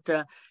 of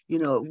water,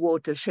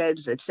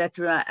 watersheds,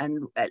 etc.,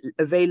 and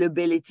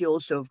availability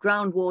also of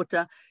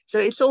groundwater. So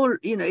it's all,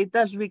 it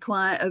does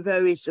require a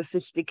very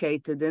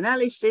sophisticated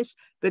analysis,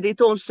 but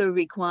it also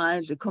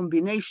requires a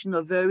combination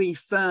of very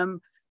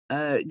firm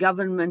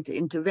government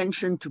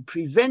intervention to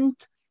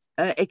prevent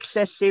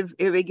excessive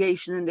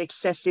irrigation and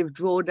excessive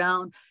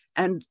drawdown,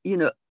 and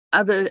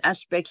other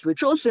aspects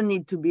which also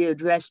need to be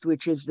addressed,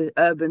 which is the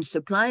urban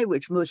supply,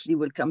 which mostly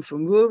will come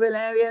from rural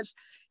areas.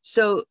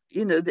 So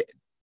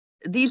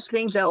these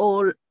things are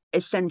all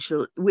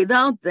essential.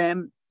 Without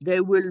them,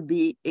 there will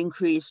be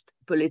increased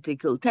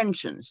political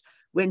tensions.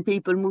 When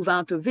people move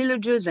out of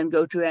villages and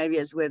go to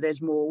areas where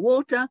there's more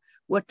water,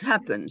 what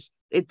happens?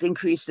 It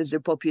increases the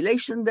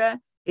population there.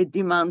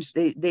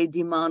 They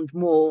demand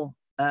more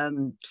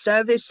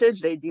services,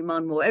 they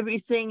demand more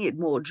everything,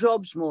 more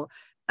jobs, more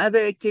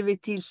other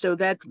activities. So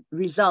that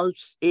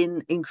results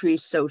in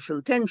increased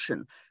social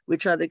tension,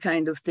 which are the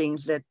kind of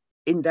things that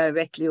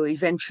indirectly or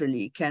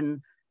eventually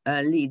can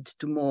lead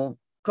to more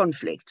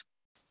conflict.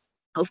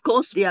 Of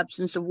course, the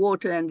absence of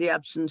water and the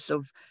absence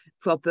of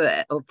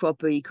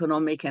proper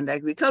economic and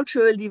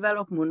agricultural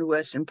development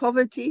worsen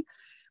poverty,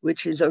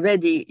 which is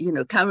already,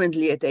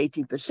 currently at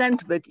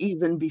 80%, but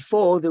even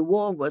before the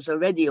war was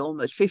already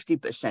almost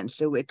 50%.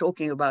 So we're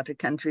talking about a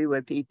country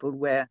where people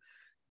were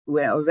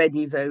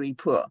already very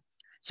poor.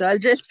 So I'll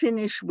just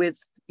finish with,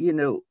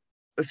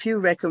 a few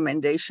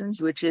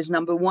recommendations, which is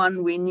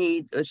 #1, we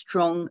need a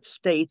strong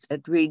state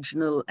at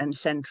regional and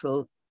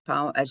central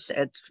power,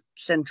 at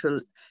central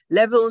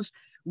levels,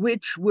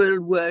 which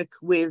will work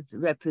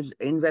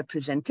in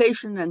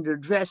representation and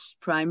address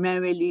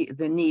primarily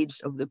the needs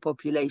of the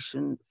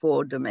population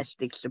for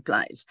domestic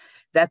supplies.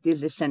 That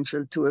is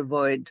essential to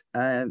avoid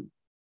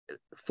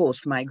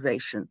forced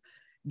migration.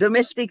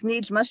 Domestic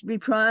needs must be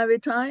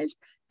prioritized,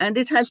 and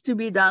it has to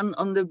be done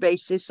on the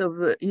basis of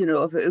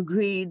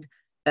agreed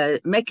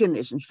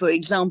mechanisms. For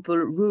example,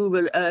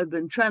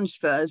 rural-urban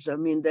transfers. I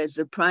mean, there's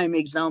a prime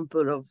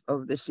example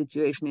of the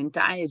situation in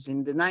Taiz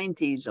in the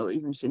 90s, or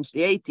even since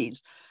the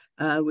 80s.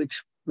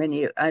 Which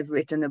many I've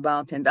written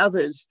about, and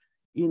others,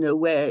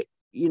 where,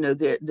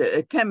 the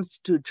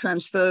attempt to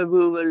transfer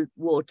rural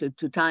water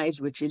to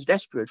Taiz, which is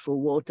desperate for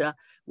water,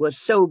 was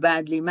so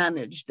badly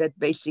managed that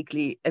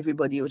basically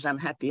everybody was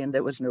unhappy and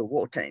there was no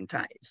water in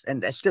Taiz.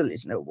 And there still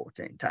is no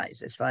water in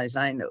Taiz, as far as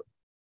I know.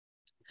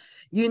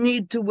 You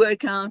need to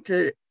work out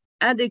an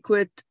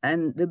adequate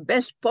and the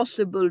best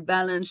possible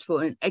balance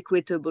for an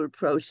equitable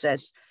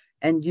process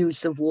and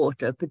use of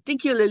water,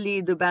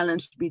 particularly the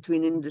balance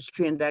between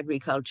industry and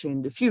agriculture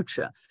in the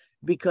future,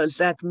 because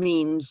that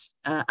means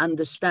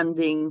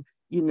understanding,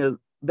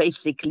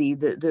 basically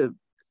the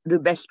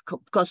best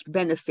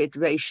cost-benefit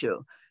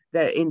ratio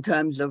that in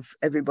terms of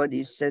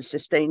everybody's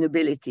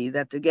sustainability,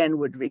 that again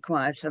would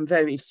require some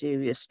very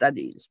serious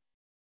studies.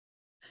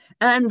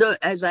 And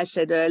as I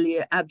said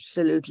earlier,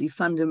 absolutely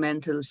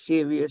fundamental,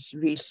 serious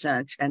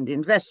research and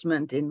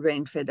investment in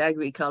rain-fed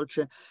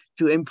agriculture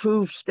to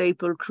improve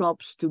staple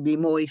crops, to be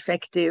more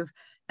effective,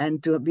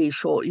 and to be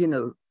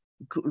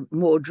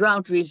more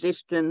drought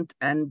resistant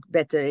and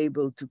better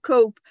able to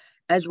cope,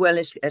 as well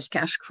as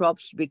cash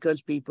crops,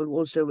 because people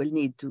also will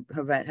need to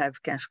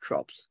have cash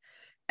crops.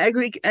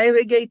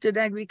 Irrigated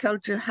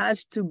agriculture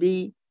has to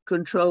be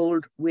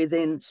controlled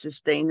within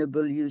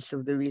sustainable use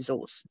of the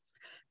resource.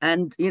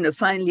 And,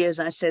 finally, as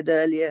I said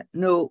earlier,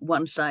 no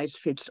one size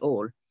fits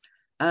all.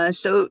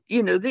 So,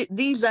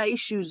 these are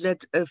issues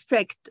that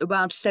affect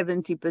about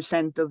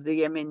 70% of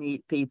the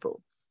Yemeni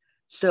people.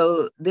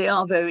 So they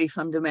are very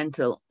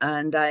fundamental.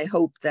 And I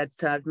hope that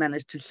I've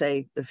managed to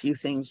say a few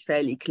things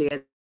fairly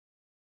clear.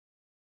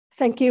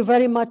 Thank you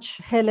very much,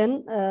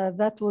 Helen.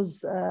 That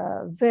was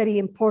a very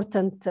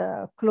important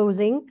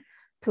closing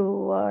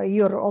to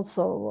your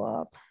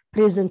also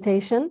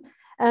presentation.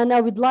 And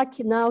I would like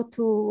now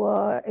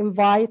to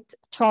invite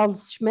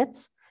Charles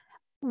Schmitz,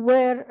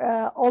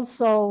 where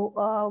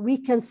also we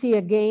can see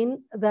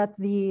again that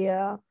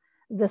the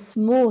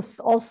smooth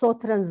also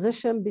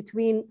transition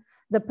between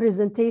the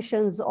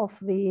presentations of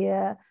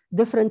the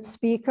different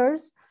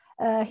speakers.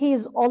 He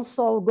is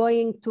also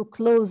going to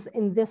close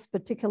in this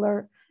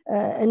particular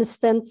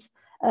instance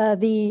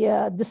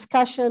the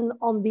discussion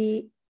on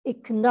the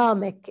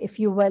economic, if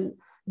you will,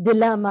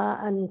 dilemma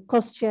and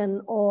question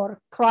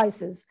or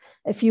crisis,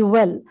 if you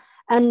will.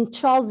 And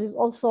Charles is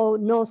also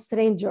no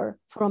stranger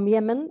from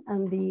Yemen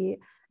and the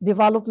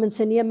developments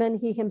in Yemen.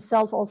 He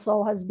himself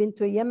also has been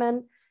to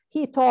Yemen.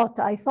 he taught,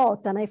 I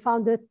thought, and I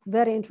found it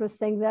very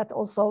interesting that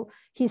also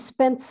he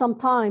spent some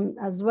time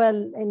as well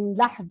in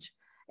Lahj,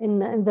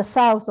 in the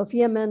south of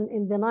Yemen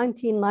in the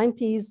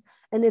 1990s,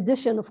 in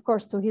addition, of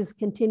course, to his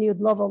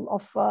continued level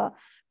of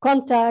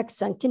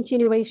contacts and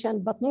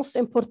continuation, but most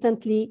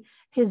importantly,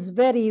 his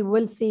very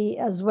wealthy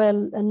as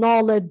well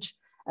knowledge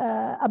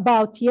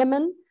about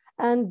Yemen.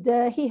 And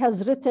he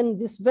has written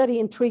this very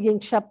intriguing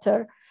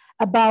chapter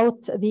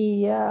about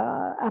the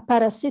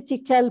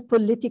parasitical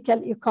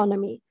political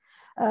economy.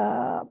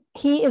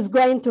 He is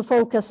going to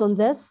focus on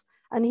this,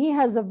 and he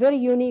has a very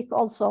unique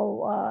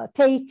also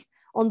take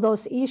on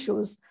those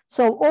issues.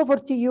 So over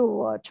to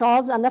you,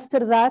 Charles. And after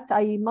that,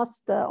 I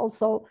must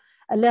also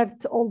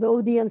alert all the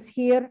audience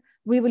here.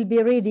 We will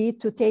be ready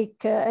to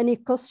take any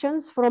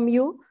questions from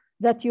you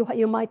that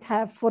you might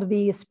have for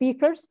the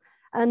speakers.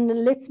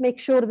 And let's make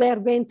sure they're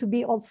going to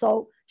be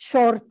also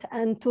short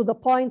and to the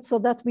point so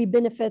that we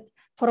benefit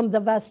from the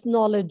vast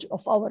knowledge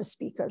of our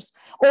speakers.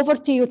 Over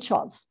to you,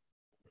 Charles.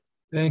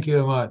 Thank you,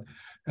 Ahmad.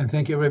 And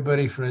thank you,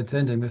 everybody, for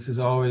attending. This is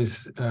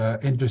always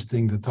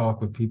interesting to talk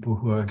with people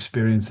who are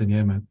experienced in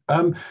Yemen.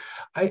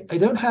 I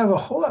don't have a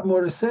whole lot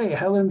more to say.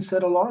 Helen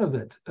said a lot of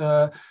it.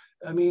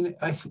 I mean,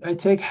 I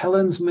take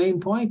Helen's main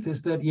point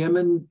is that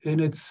Yemen, in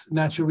its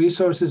natural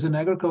resources and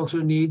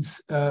agriculture,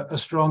 needs a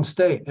strong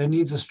state. It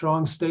needs a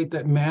strong state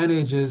that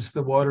manages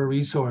the water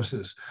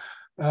resources.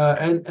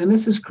 And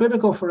this is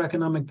critical for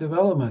economic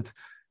development.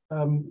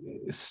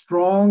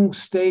 Strong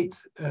state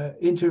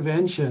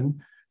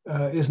intervention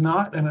is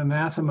not an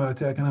anathema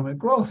to economic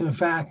growth. In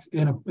fact,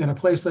 in a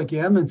place like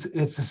Yemen,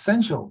 it's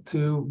essential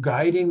to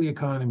guiding the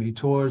economy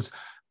towards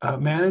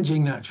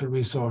managing natural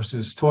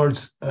resources,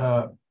 towards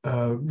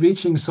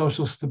reaching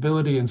social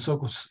stability and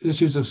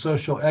issues of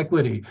social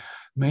equity,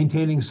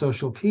 maintaining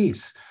social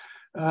peace.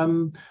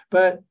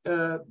 But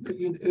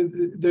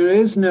there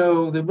is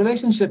the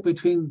relationship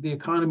between the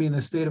economy and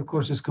the state, of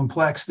course, is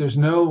complex. There's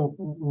no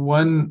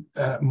one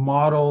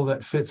model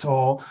that fits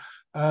all.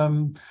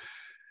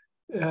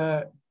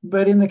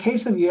 But in the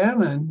case of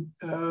Yemen,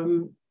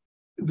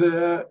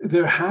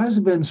 there has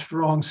been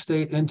strong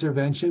state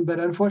intervention, but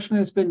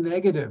unfortunately, it's been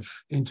negative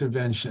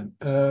intervention.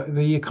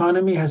 The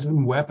economy has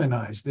been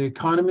weaponized. The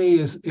economy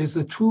is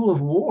a tool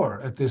of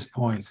war at this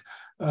point.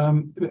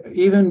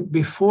 Even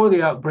before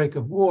the outbreak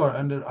of war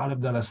under Ali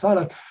Abdullah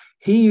Saleh,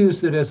 he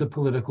used it as a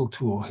political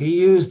tool.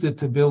 He used it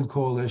to build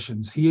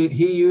coalitions. He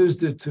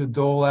used it to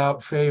dole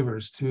out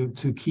favors to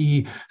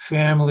key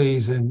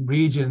families and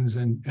regions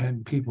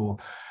and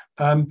people.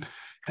 To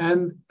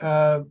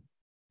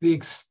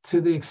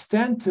the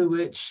extent to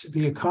which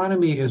the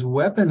economy is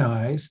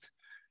weaponized,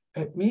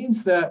 it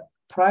means that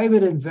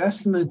private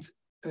investment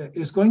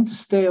is going to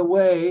stay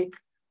away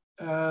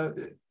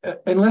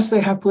unless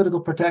they have political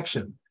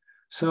protection.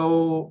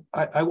 So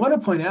I want to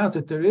point out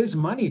that there is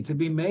money to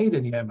be made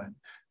in Yemen.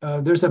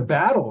 There's a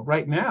battle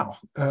right now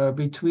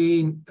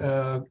between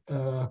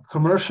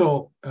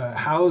commercial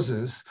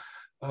houses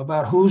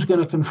about who's going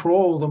to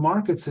control the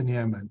markets in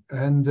Yemen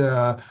and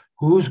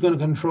who's going to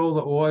control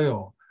the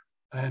oil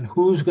and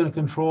who's going to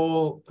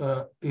control,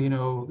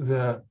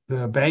 the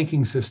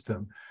banking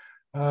system.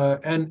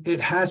 And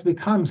it has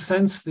become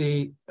since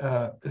the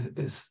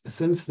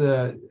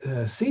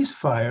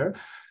ceasefire,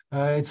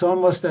 it's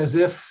almost as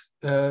if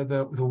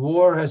the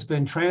war has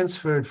been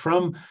transferred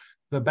from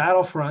the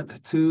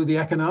battlefront to the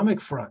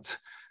economic front.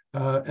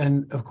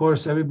 And of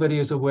course, everybody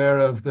is aware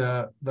of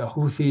the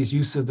Houthis'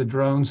 use of the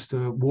drones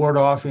to ward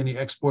off any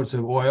exports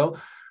of oil.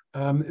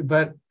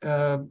 But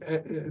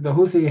the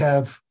Houthi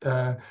have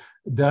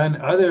done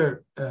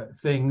other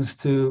things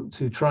to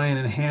try and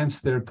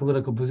enhance their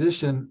political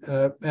position.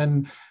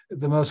 And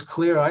the most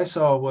clear I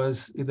saw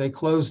was they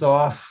closed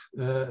off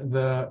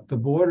the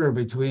border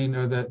between,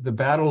 or the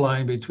battle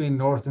line between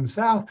North and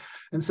South.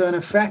 And so in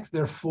effect,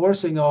 they're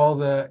forcing all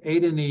the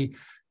Adani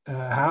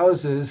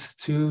houses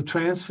to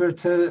transfer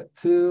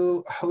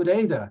to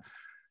Hodeidah.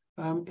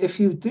 If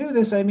you do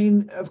this, I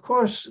mean, of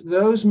course,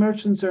 those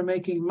merchants are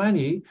making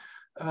money.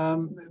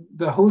 The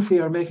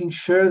Houthi are making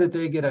sure that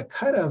they get a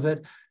cut of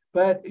it,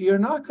 but you're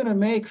not going to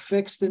make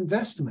fixed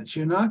investments.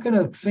 You're not going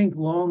to think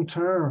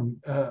long-term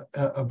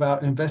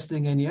about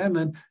investing in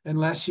Yemen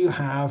unless you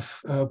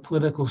have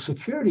political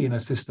security in a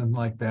system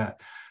like that.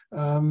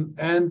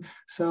 And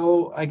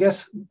so I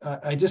guess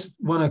I just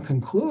want to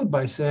conclude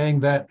by saying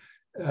that,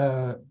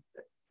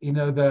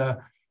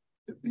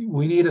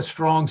 we need a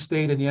strong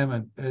state in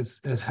Yemen,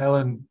 as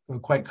Helen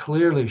quite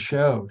clearly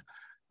showed.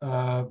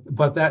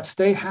 But that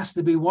state has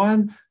to be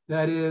one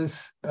that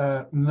is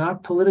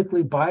not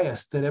politically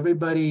biased, that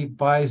everybody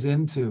buys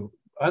into.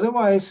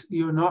 Otherwise,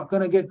 you're not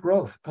going to get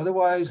growth.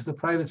 Otherwise, the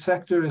private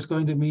sector is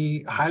going to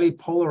be highly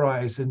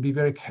polarized and be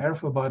very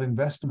careful about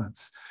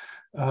investments.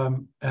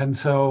 And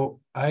so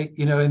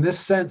in this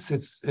sense,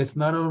 it's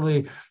not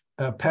only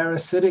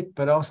parasitic,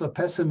 but also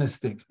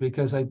pessimistic,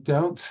 because I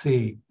don't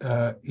see,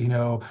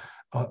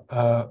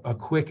 a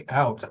quick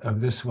out of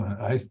this one.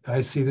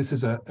 I see this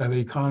as the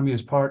economy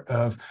as part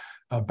of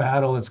a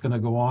battle that's going to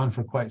go on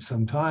for quite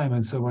some time.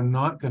 And so we're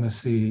not going to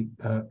see,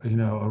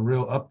 a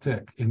real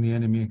uptick in the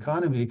enemy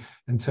economy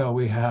until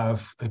we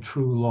have a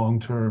true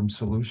long-term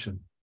solution.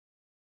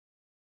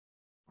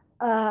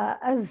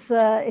 As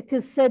it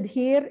is said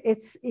here,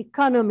 it's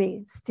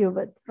economy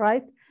stupid,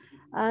 right?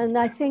 And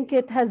I think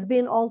it has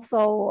been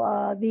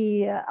also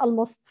the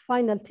almost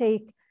final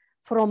take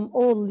from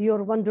all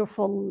your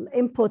wonderful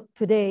input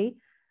today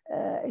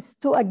is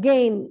to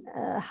again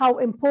how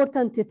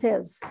important it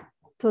is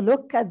to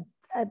look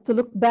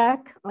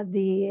back at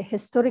the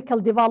historical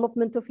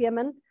development of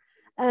Yemen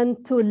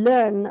and to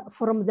learn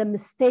from the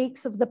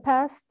mistakes of the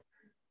past,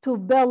 to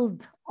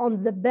build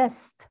on the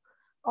best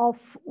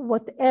of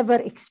whatever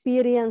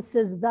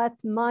experiences that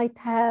might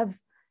have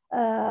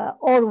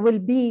or will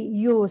be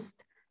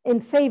used in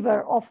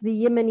favor of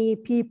the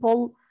Yemeni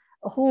people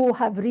who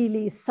have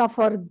really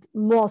suffered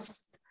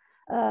most.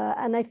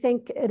 And I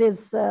think it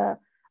is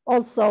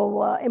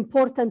also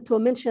important to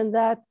mention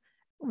that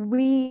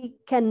we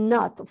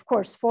cannot, of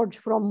course, forge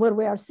from where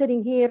we are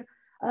sitting here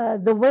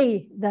the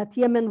way that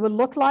Yemen will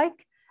look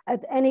like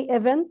at any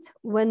event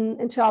when,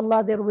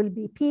 inshallah, there will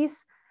be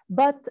peace.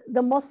 But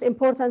the most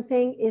important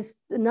thing is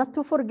not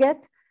to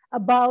forget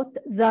about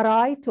the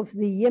right of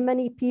the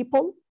Yemeni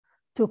people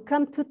to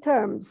come to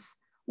terms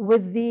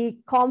with the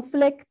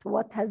conflict,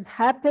 what has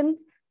happened,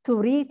 to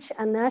reach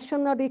a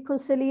national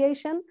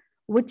reconciliation,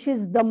 which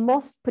is the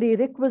most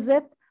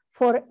prerequisite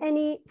for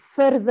any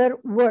further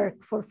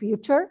work for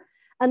future.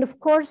 And of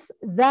course,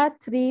 that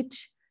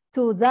reach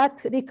to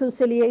that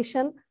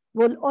reconciliation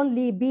will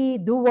only be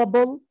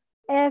doable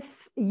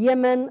if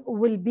Yemen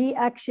will be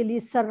actually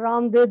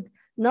surrounded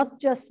not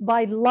just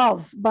by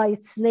love by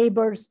its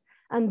neighbors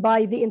and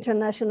by the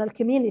international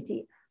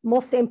community,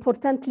 most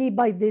importantly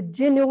by the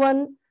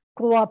genuine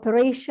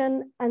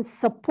cooperation and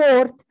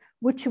support,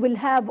 which will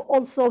have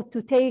also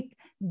to take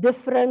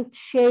different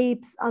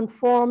shapes and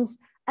forms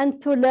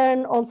and to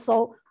learn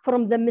also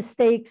from the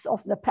mistakes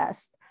of the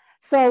past.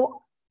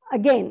 So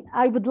again,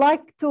 I would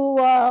like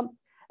to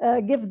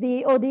give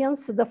the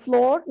audience the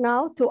floor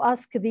now to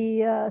ask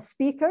the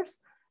speakers.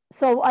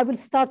 So I will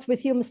start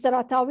with you, Mr.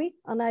 Atawi,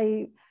 and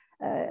I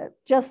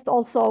just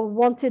also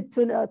wanted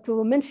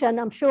to mention,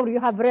 I'm sure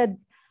you have read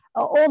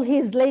all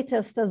his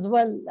latest as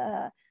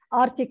well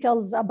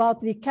articles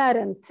about the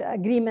current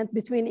agreement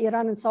between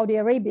Iran and Saudi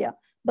Arabia,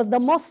 but the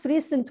most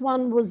recent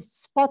one was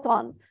spot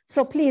on.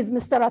 So please,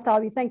 Mr.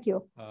 Atawi, thank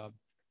you.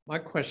 My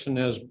question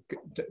is,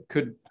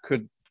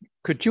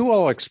 could you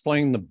all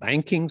explain the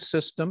banking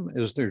system?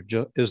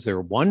 Is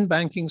there one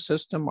banking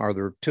system? Are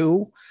there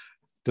two?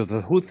 Do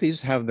the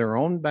Houthis have their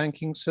own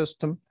banking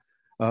system?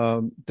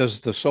 Does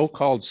the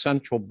so-called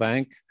central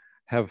bank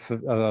have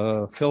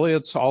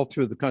affiliates all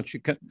through the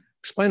country?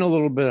 Explain a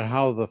little bit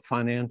how the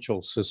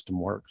financial system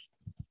works.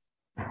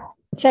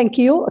 Thank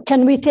you.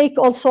 Can we take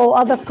also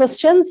other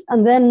questions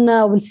and then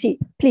we'll see.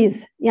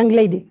 Please, young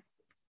lady.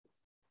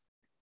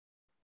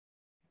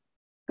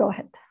 Go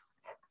ahead.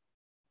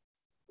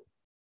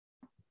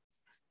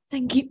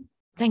 Thank you.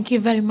 Thank you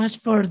very much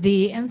for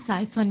the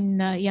insights on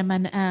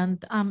Yemen,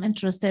 and I'm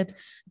interested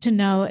to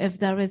know if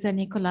there is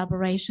any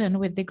collaboration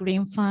with the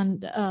Green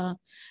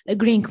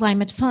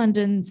Climate Fund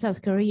in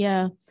South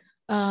Korea,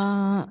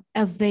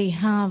 as they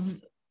have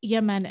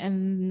Yemen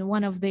in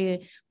one of the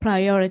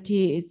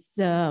priorities,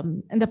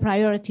 in the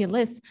priority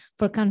list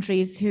for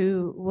countries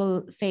who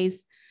will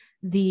face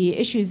the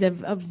issues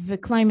of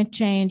climate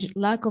change,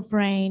 lack of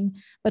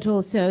rain, but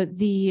also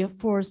the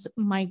forced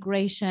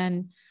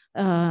migration,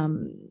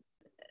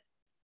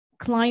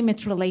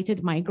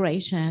 climate-related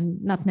migration,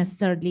 not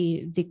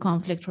necessarily the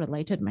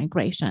conflict-related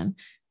migration.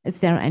 Is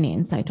there any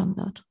insight on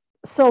that?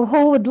 So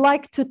who would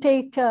like to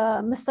take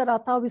Mr.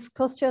 Atawi's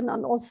question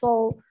and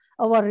also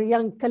our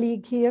young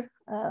colleague here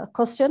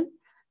question?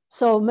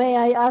 So may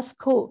I ask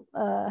who?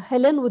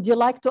 Helen, would you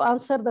like to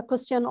answer the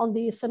question on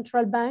the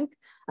central bank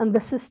and the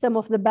system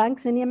of the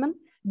banks in Yemen?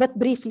 But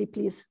briefly,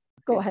 please,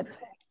 go ahead.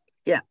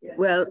 Yeah,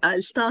 well,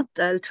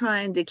 I'll try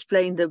and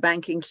explain the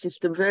banking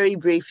system very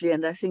briefly,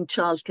 and I think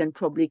Charles can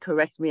probably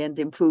correct me and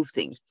improve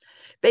things.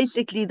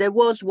 Basically, there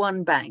was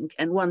one bank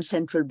and one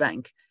central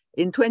bank.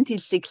 In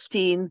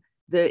 2016,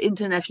 the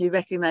internationally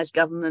recognized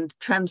government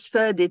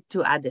transferred it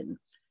to Aden,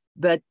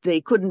 but they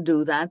couldn't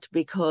do that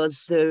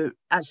because the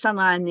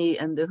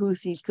Sanaani and the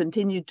Houthis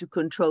continued to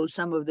control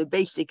some of the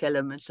basic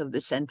elements of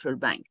the central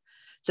bank.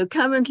 So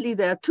currently,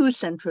 there are two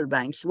central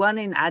banks, one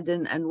in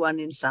Aden and one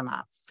in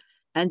Sana'a.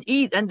 And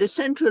the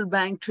central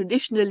bank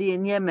traditionally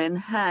in Yemen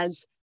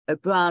has a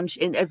branch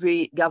in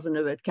every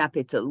governorate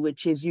capital,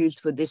 which is used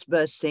for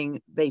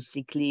disbursing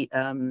basically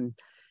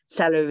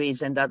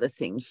salaries and other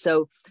things.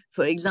 So,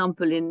 for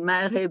example, in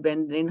Maghreb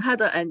and in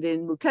Hada and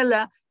in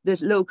Mukalla, the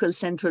local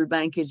central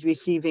bank is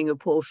receiving a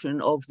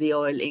portion of the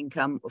oil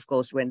income, of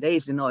course, when there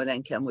is an oil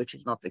income, which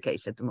is not the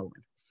case at the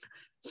moment.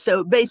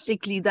 So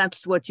basically,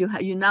 that's what you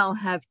have. You now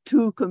have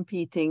two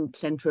competing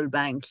central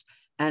banks,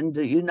 and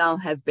you now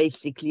have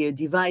basically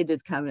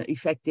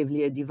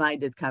effectively a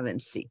divided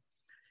currency.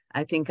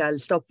 I think I'll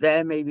stop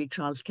there. Maybe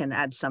Charles can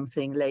add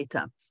something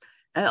later.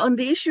 On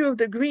the issue of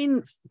the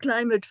Green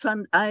Climate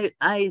Fund,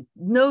 I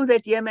know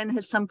that Yemen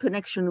has some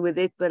connection with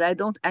it, but I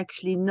don't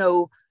actually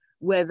know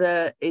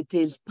whether it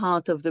is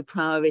part of the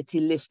priority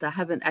list. I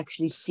haven't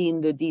actually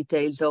seen the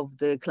details of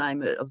the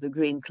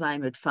Green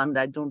Climate Fund.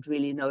 I don't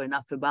really know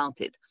enough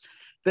about it.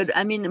 But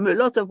I mean, a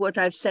lot of what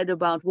I've said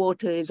about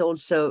water is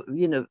also,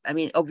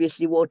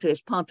 obviously water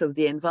is part of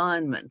the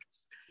environment.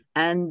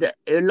 And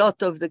a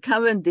lot of the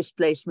current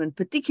displacement,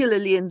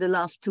 particularly in the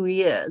last 2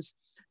 years,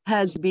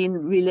 has been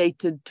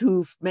related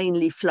to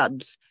mainly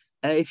floods.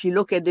 If you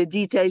look at the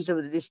details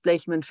of the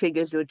displacement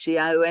figures which the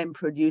IOM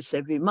produce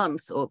every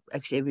month, or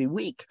actually every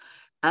week,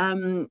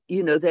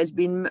 there's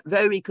been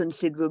very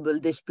considerable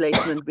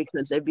displacement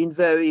because there have been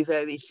very,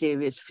 very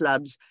serious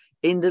floods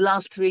in the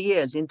last 3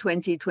 years, in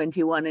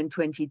 2021 and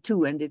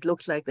 22, and it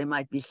looks like there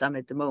might be some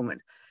at the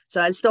moment.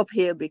 So I'll stop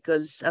here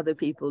because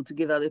to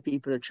give other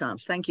people a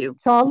chance. Thank you.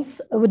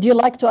 Charles, would you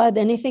like to add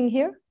anything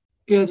here?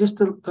 Yeah, just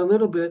a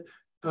little bit.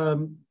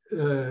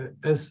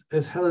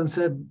 As Helen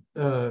said,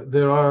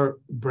 there are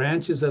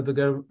branches of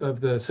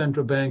the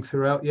central bank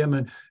throughout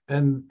Yemen,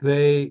 and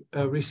they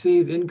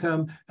receive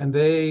income and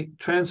they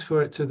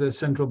transfer it to the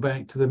central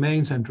bank, to the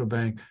main central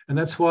bank, and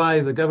that's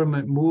why the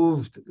government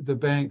moved the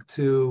bank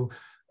to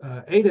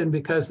Aden,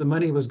 because the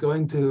money was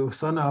going to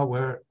Sana'a,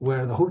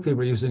 where the Houthi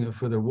were using it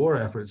for their war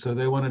effort. So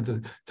they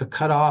wanted to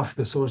cut off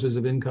the sources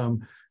of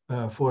income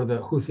for the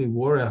Houthi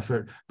war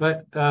effort.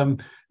 But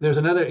there's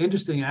another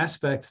interesting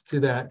aspect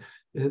to that,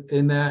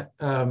 in that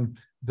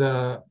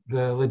the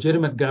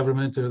legitimate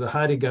government, or the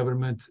Hadi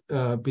government,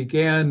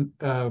 began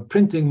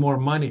printing more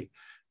money,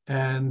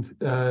 and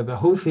the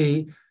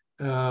Houthi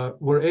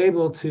were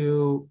able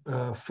to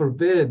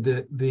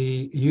forbid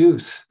the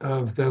use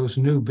of those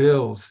new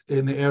bills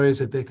in the areas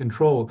that they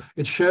control.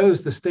 It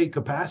shows the state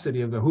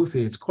capacity of the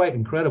Houthi. It's quite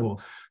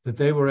incredible that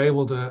they were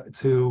able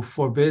to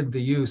forbid the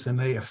use, and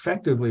they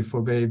effectively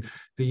forbade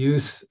the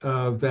use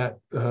of that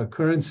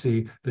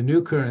currency, the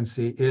new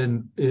currency,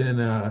 in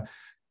the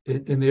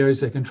areas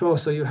they control.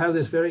 So you have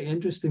this very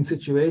interesting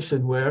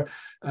situation where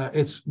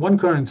it's one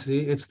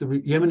currency, it's the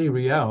Yemeni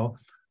rial,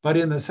 but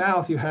in the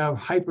south you have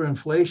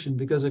hyperinflation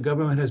because the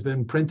government has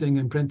been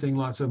printing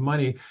lots of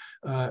money,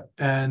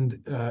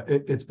 and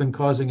it's been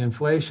causing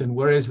inflation.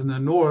 Whereas in the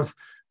north,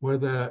 where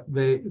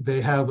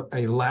they have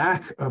a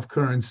lack of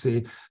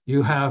currency,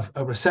 you have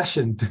a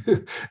recession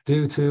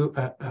due to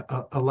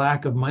a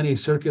lack of money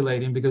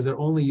circulating, because they're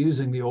only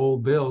using the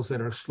old bills that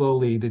are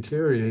slowly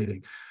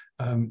deteriorating.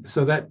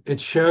 So that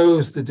it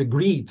shows the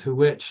degree to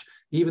which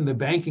even the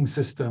banking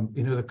system,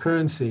 the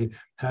currency,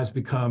 has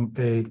become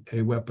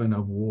a weapon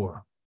of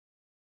war.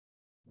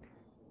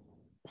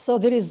 So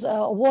there is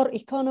a war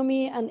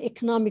economy and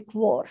economic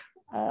war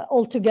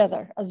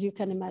altogether, as you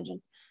can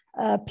imagine.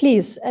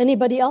 Please,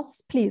 anybody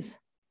else, please.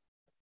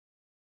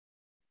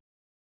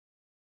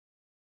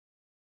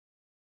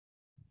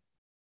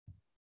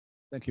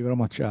 Thank you very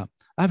much. I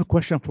have a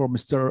question for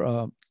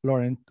Mr.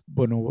 Laurent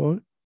Bonneau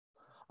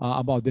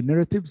about the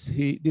narratives.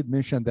 He did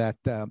mention that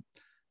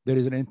there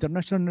is an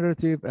international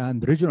narrative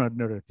and regional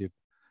narrative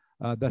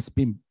that's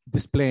been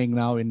displaying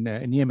now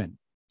in Yemen.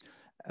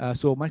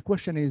 So my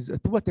question is,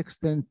 to what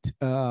extent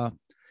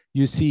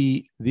you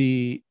see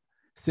the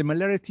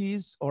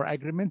similarities or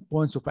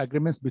points of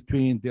agreements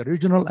between the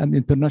regional and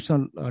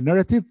international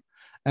narrative,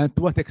 and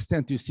to what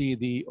extent you see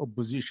the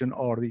opposition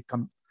or the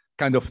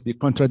kind of the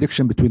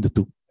contradiction between the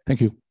two?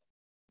 Thank you.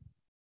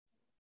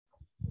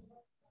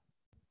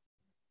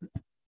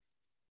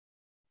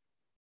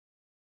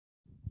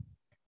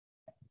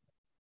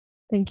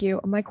 Thank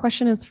you. My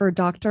question is for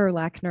Dr.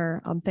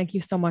 Lackner. Thank you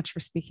so much for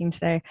speaking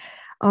today.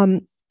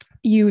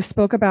 You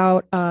spoke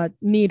about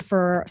need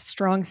for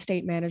strong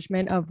state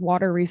management of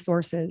water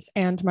resources.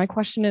 And my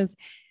question is,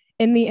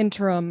 in the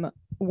interim,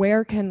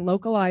 where can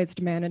localized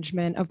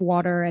management of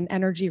water and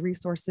energy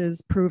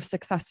resources prove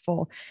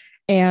successful?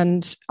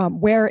 And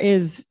where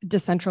is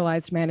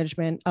decentralized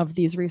management of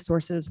these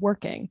resources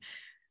working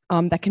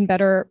that can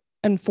better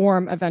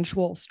inform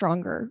eventual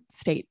stronger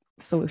state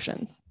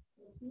solutions?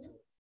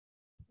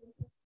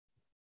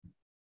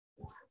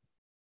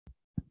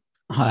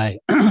 Hi,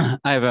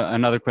 I have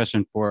another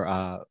question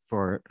for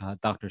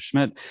Dr.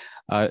 Schmidt.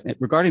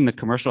 Regarding the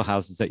commercial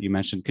houses that you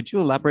mentioned, could you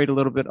elaborate a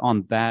little bit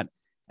on that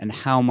and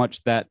how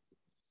much that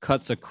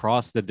cuts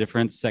across the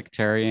different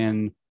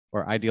sectarian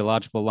or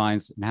ideological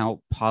lines, and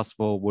how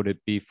possible would it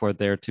be for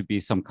there to be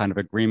some kind of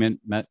agreement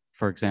met,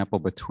 for example,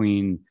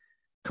 between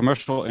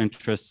commercial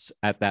interests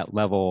at that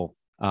level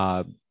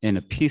in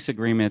a peace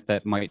agreement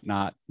that might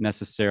not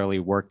necessarily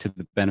work to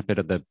the benefit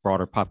of the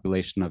broader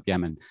population of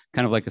Yemen?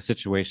 Kind of like a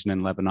situation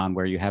in Lebanon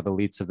where you have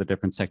elites of the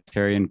different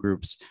sectarian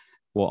groups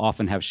will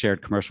often have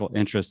shared commercial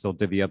interests. They'll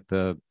divvy up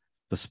the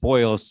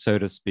spoils, so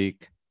to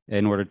speak,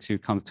 in order to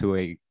come to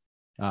a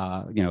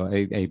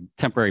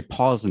temporary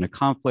pause in a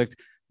conflict,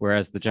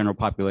 whereas the general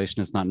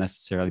population is not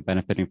necessarily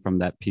benefiting from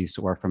that peace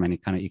or from any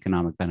kind of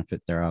economic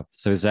benefit thereof.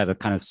 So is that a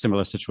kind of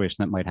similar situation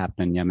that might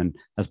happen in Yemen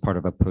as part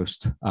of a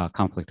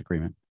post-conflict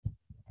agreement?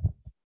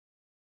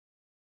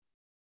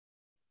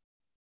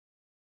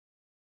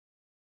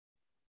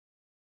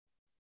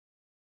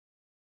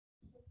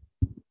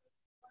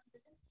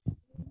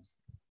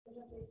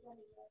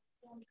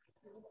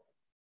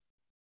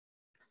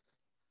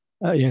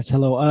 Yes,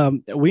 hello.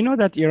 We know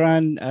that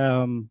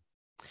Iran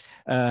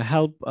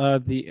help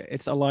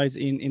its allies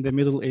in the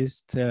Middle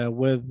East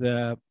with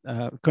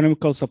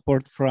economical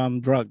support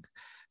from drug.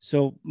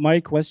 So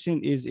my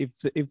question is if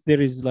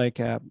there is like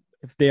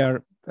if they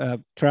are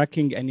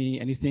tracking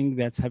anything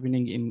that's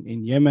happening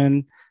in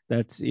Yemen,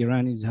 that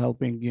Iran is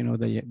helping, you know,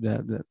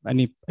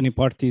 any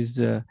parties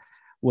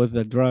with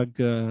the drug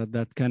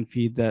that can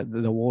feed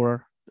the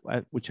war,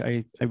 which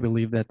I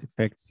believe that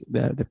affects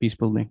the peace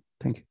building.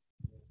 Thank you.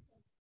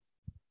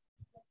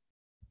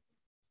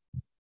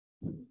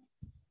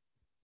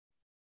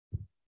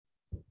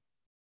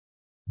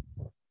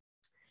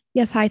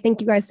 Yes, hi,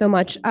 thank you guys so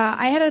much.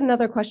 I had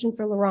another question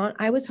for Laurent.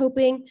 I was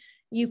hoping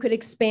you could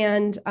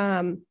expand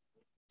on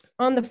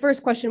the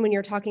first question when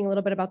you're talking a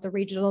little bit about the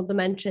regional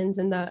dimensions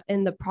and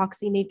the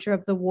proxy nature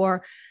of the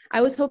war. I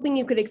was hoping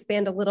you could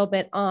expand a little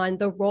bit on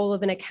the role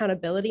of an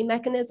accountability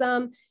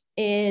mechanism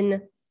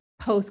in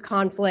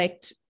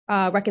post-conflict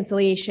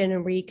reconciliation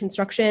and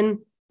reconstruction,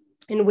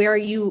 and where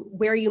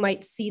you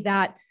might see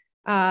that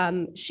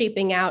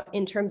shaping out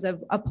in terms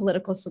of a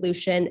political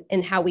solution,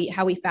 and how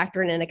we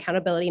factor in an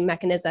accountability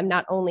mechanism,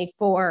 not only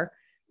for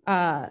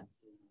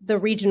the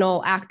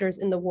regional actors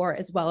in the war,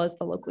 as well as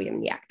the local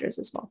Yemeni actors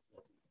as well.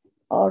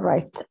 All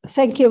right,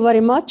 thank you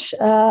very much.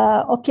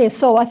 Okay,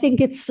 so I think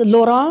it's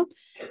Laurent,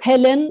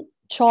 Helen,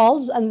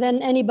 Charles, and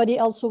then anybody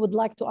else who would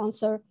like to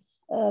answer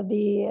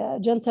the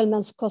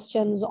gentleman's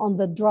questions on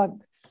the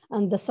drug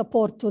and the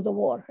support to the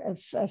war.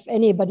 If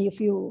anybody, if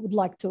you would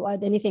like to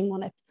add anything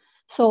on it.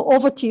 So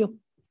over to you.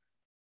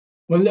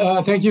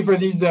 Well, thank you for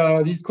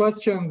these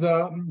questions.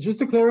 Just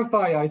to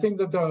clarify, I think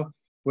that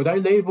what I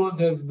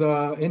labeled as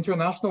the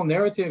international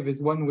narrative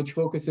is one which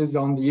focuses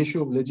on the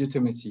issue of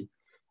legitimacy.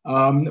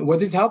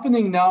 What is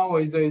happening now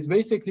is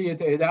basically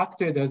it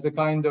acted as a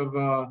kind of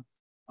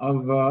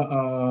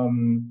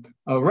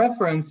a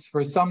reference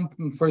for some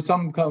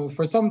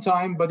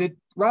time, but it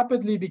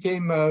rapidly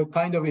became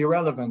kind of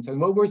irrelevant. And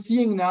what we're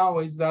seeing now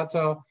is that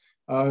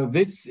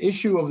this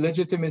issue of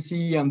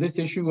legitimacy and this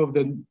issue of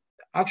the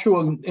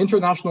actual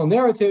international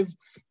narrative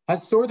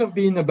has sort of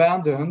been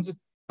abandoned,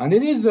 and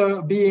it is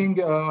being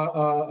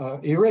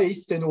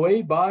erased in a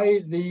way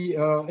by the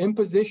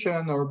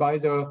imposition or by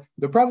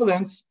the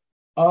prevalence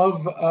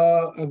of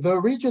the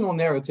regional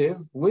narrative,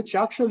 which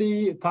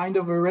actually kind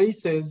of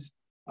erases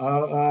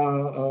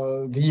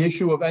the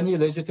issue of any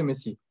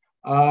legitimacy.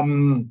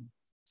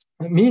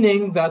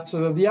 Meaning that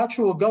the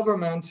actual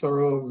government,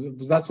 or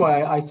that's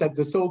why I said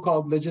the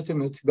so-called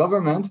legitimate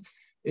government,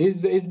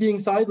 is being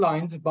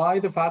sidelined by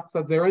the fact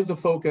that there is a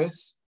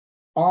focus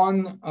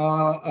on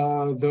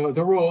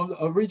the role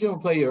of regional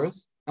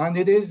players, and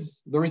it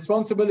is the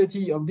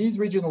responsibility of these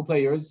regional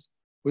players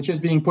which is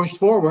being pushed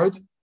forward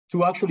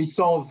to actually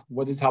solve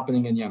what is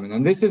happening in Yemen.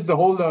 And this is the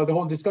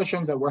whole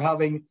discussion that we're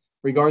having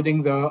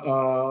regarding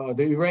the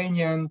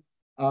Iranian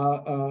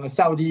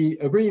Saudi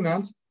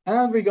agreement,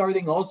 and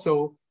regarding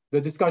also the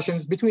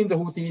discussions between the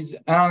Houthis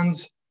and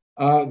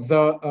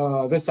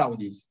the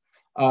Saudis.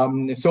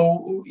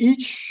 So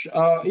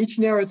each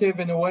narrative,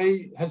 in a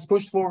way, has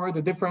pushed forward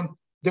a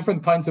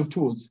different kinds of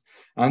tools,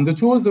 and the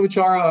tools which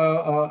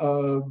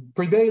are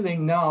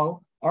prevailing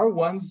now are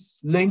ones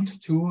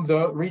linked to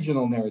the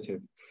regional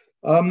narrative.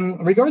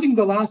 Regarding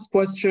the last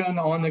question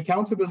on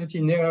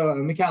accountability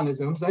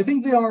mechanisms, I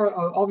think they are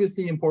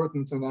obviously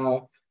important,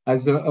 and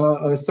as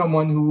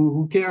someone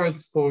who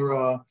cares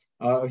for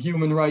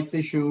human rights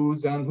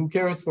issues and who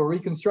cares for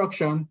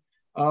reconstruction,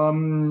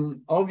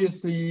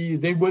 obviously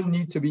they will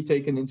need to be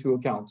taken into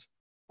account.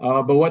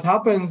 But what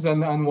happens,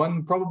 and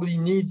one probably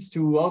needs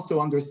to also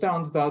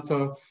understand that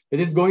it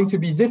is going to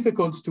be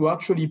difficult to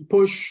actually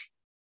push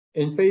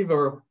in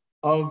favor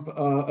of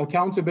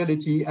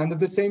accountability, and at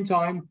the same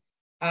time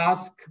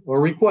ask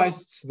or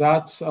request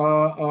that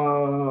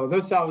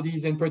the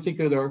Saudis in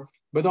particular,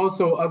 but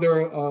also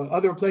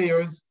other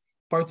players,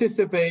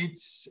 participate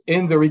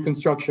in the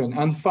reconstruction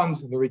and fund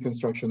the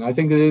reconstruction. I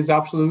think it is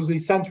absolutely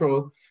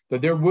central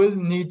that there will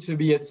need to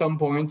be at some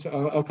point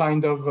a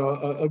kind of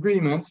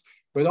agreement,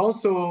 but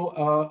also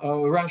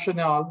a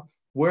rationale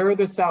where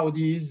the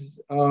Saudis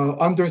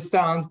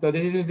understand that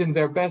it is in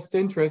their best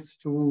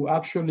interest to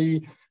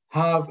actually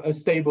have a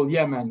stable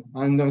Yemen.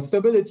 And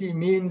stability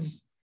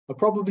means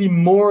probably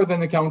more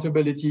than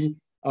accountability,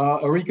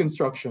 a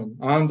reconstruction.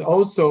 And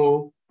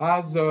also,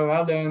 as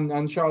Alan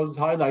and Charles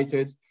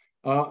highlighted,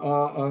 a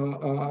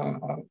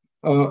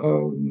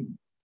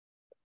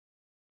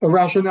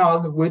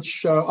rationale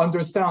which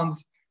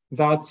understands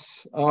that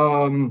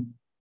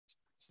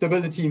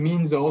stability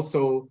means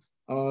also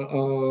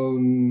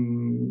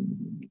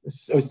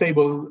a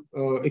stable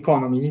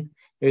economy.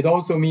 It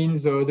also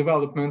means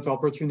development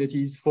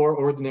opportunities for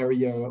ordinary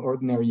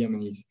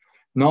Yemenis,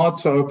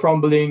 not a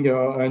crumbling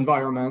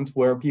environment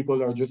where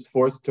people are just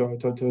forced to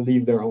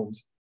leave their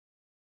homes.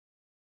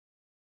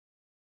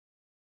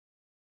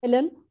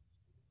 Helen?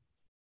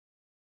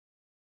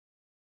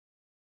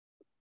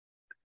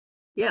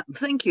 Yeah,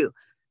 thank you.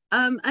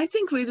 I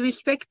think with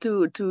respect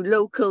to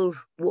local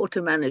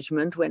water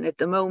management, when at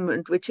the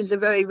moment, which is a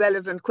very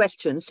relevant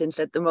question, since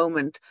at the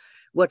moment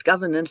what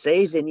governance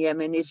is in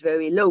Yemen is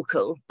very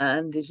local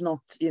and is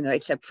not,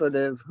 except for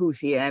the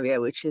Houthi area,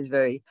 which is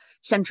very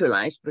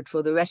centralized, but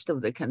for the rest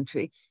of the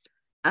country.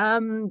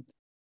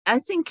 I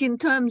think in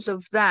terms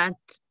of that,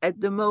 at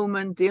the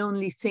moment, the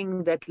only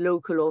thing that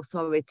local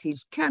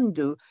authorities can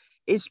do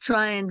is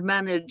try and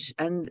manage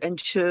and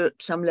ensure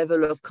some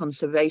level of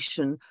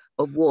conservation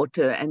of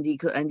water and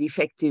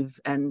effective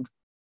and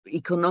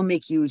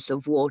economic use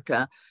of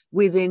water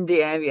within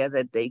the area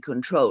that they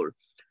control.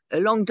 A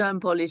long-term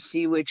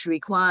policy which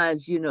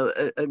requires,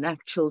 an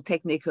actual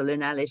technical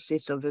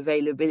analysis of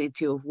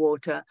availability of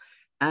water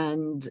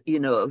and,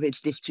 of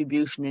its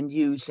distribution and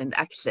use and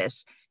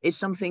access is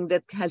something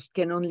that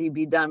can only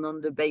be done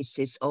on the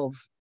basis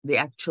of the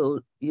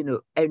actual,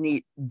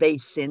 any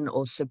basin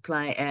or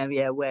supply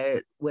area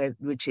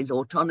which is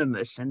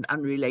autonomous and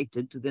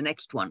unrelated to the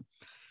next one.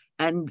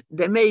 And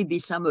there may be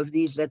some of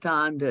these that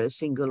are under a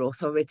single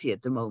authority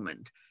at the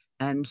moment.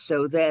 And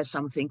so there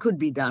something could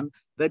be done,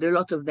 but a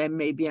lot of them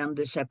may be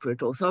under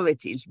separate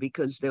authorities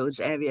because those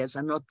areas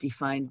are not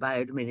defined by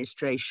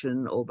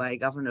administration or by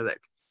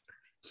governorate.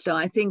 So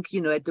I think,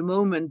 at the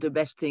moment, the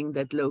best thing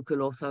that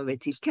local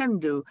authorities can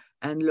do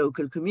and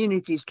local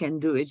communities can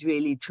do is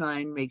really try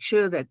and make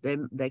sure that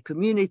their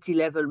community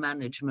level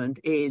management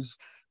is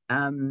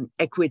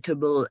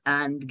equitable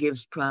and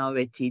gives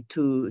priority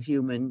to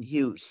human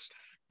use,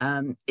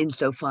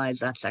 insofar as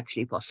that's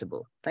actually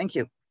possible. Thank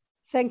you.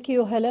 Thank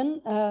you,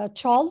 Helen.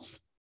 Charles?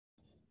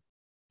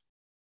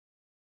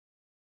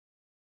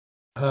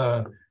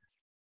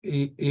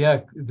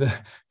 Yeah,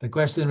 the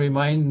question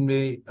reminded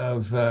me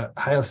of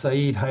Hayal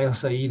Said. Hayal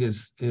Said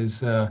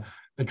is a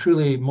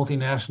truly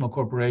multinational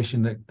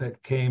corporation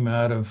that came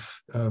out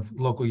of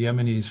local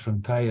Yemenis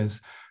from Taiz.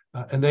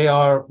 And they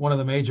are one of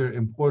the major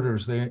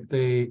importers.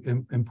 They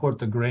import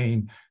the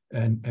grain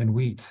and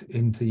wheat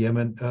into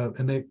Yemen,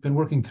 and they've been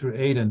working through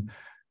Aden.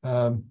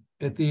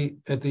 At the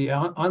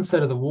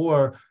onset of the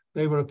war,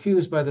 they were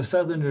accused by the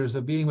Southerners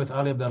of being with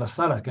Ali Abdullah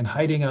Saleh and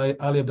hiding Ali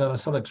Abdullah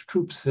Saleh's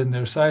troops in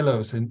their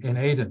silos in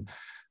Aden.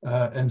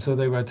 And so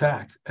they were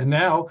attacked. And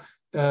now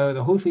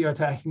the Houthi are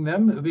attacking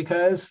them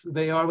because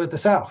they are with the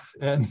South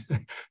and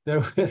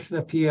they're with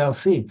the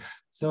PLC.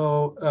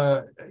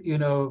 So,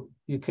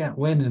 you can't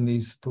win in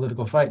these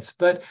political fights.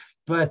 But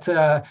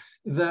I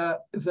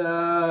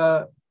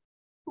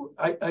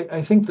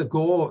think the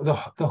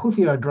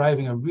Houthi are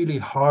driving a really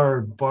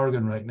hard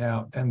bargain right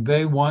now, and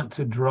they want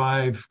to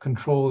drive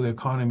control of the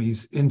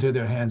economies into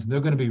their hands.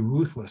 They're going to be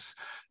ruthless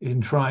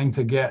in trying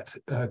to get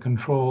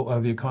control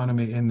of the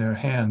economy in their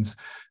hands.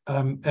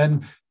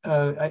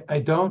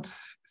 I don't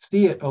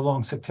see it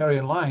along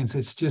sectarian lines.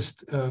 It's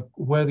just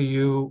whether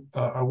you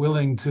are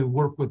willing to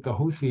work with the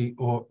Houthi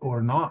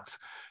or not.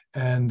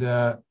 And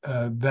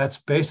that's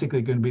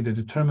basically going to be the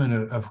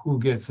determinant of who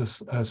gets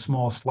a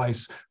small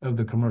slice of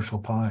the commercial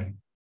pie.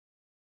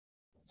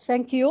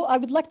 Thank you. I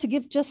would like to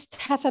give just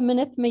half a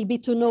minute maybe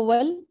to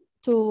Noel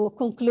to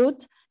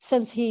conclude,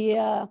 since he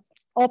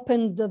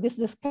opened this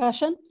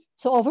discussion.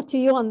 So over to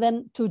you and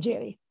then to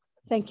Jerry.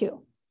 Thank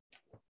you.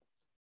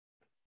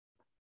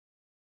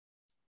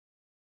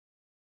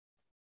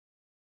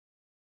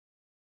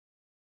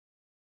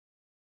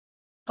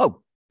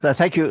 Oh.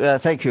 Thank you,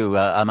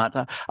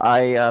 Ahmad.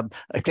 I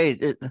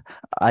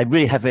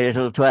really have very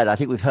little to add. I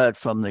think we've heard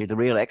from the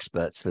real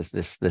experts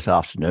this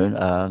afternoon,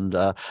 and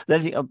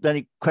the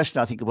only question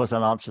I think was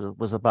unanswered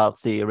was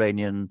about the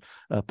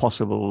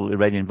possible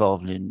Iranian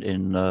involvement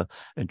in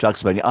drug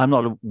smuggling. I'm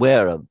not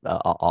aware of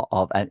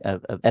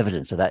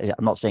evidence of that.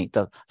 I'm not saying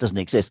it doesn't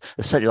exist.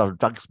 There's certainly a lot of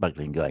drug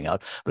smuggling going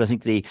out, but I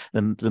think the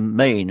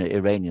main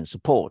Iranian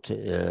support to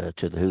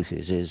the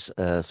Houthis is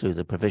through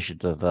the provision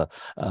of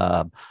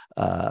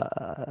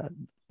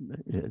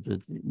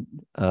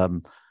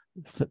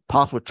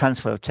part of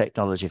transfer of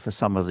technology for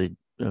some of the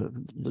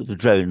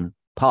drone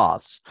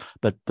parts,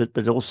 but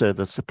also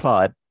the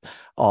supply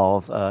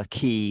of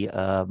key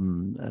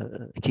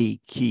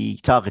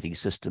targeting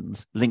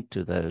systems linked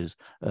to those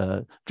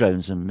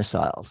drones and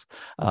missiles.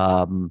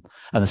 And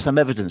there's some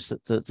evidence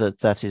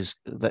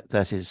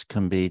that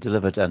can be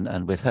delivered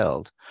and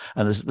withheld.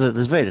 And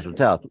there's very little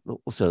doubt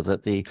also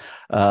that the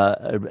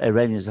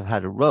Iranians have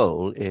had a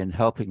role in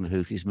helping the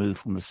Houthis move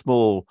from the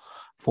small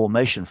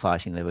formation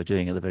fighting they were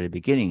doing at the very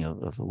beginning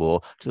of the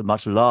war to the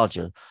much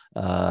larger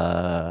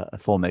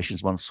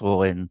formations one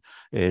saw in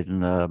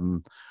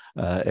the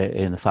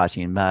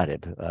fighting in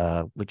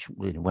Marib, which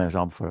went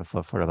on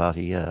for about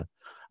a year.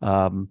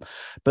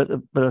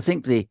 But I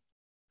think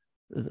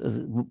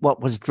what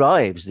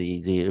drives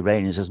the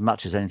Iranians as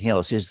much as anything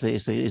else is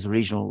the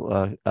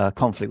regional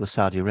conflict with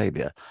Saudi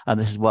Arabia, and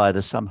this is why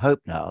there's some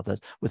hope now that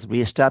with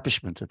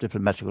re-establishment of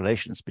diplomatic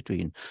relations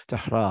between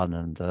Tehran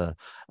and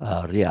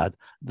Riyadh,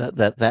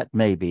 that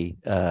may be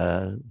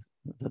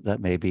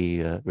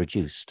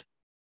reduced.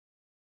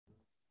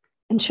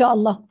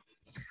 Inshallah.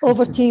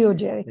 Over to you,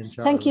 Jerry.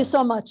 Thank you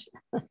so much.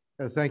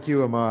 Thank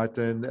you, Amat,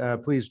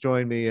 and please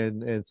join me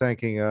in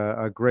thanking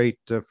a great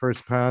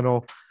first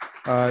panel.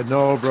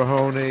 Noel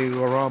Brahoni,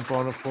 Laurent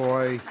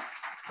Bonnefoy,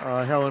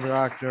 Helen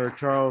Lochner,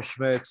 Charles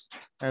Schmitz,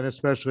 and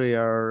especially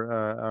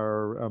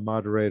our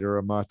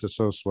moderator, Amata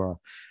Soswa.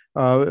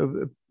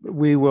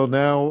 We will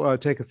now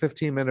take a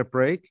 15-minute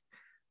break.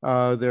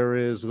 There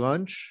is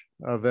lunch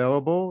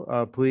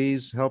available.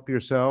 Please help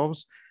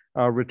yourselves.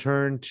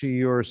 Return to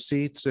your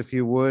seats, if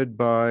you would,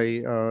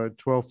 by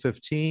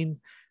 12:15.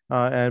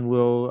 And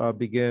we'll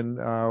begin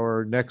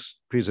our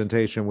next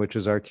presentation, which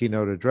is our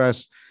keynote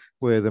address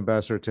with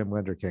Ambassador Tim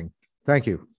Wenderking. Thank you.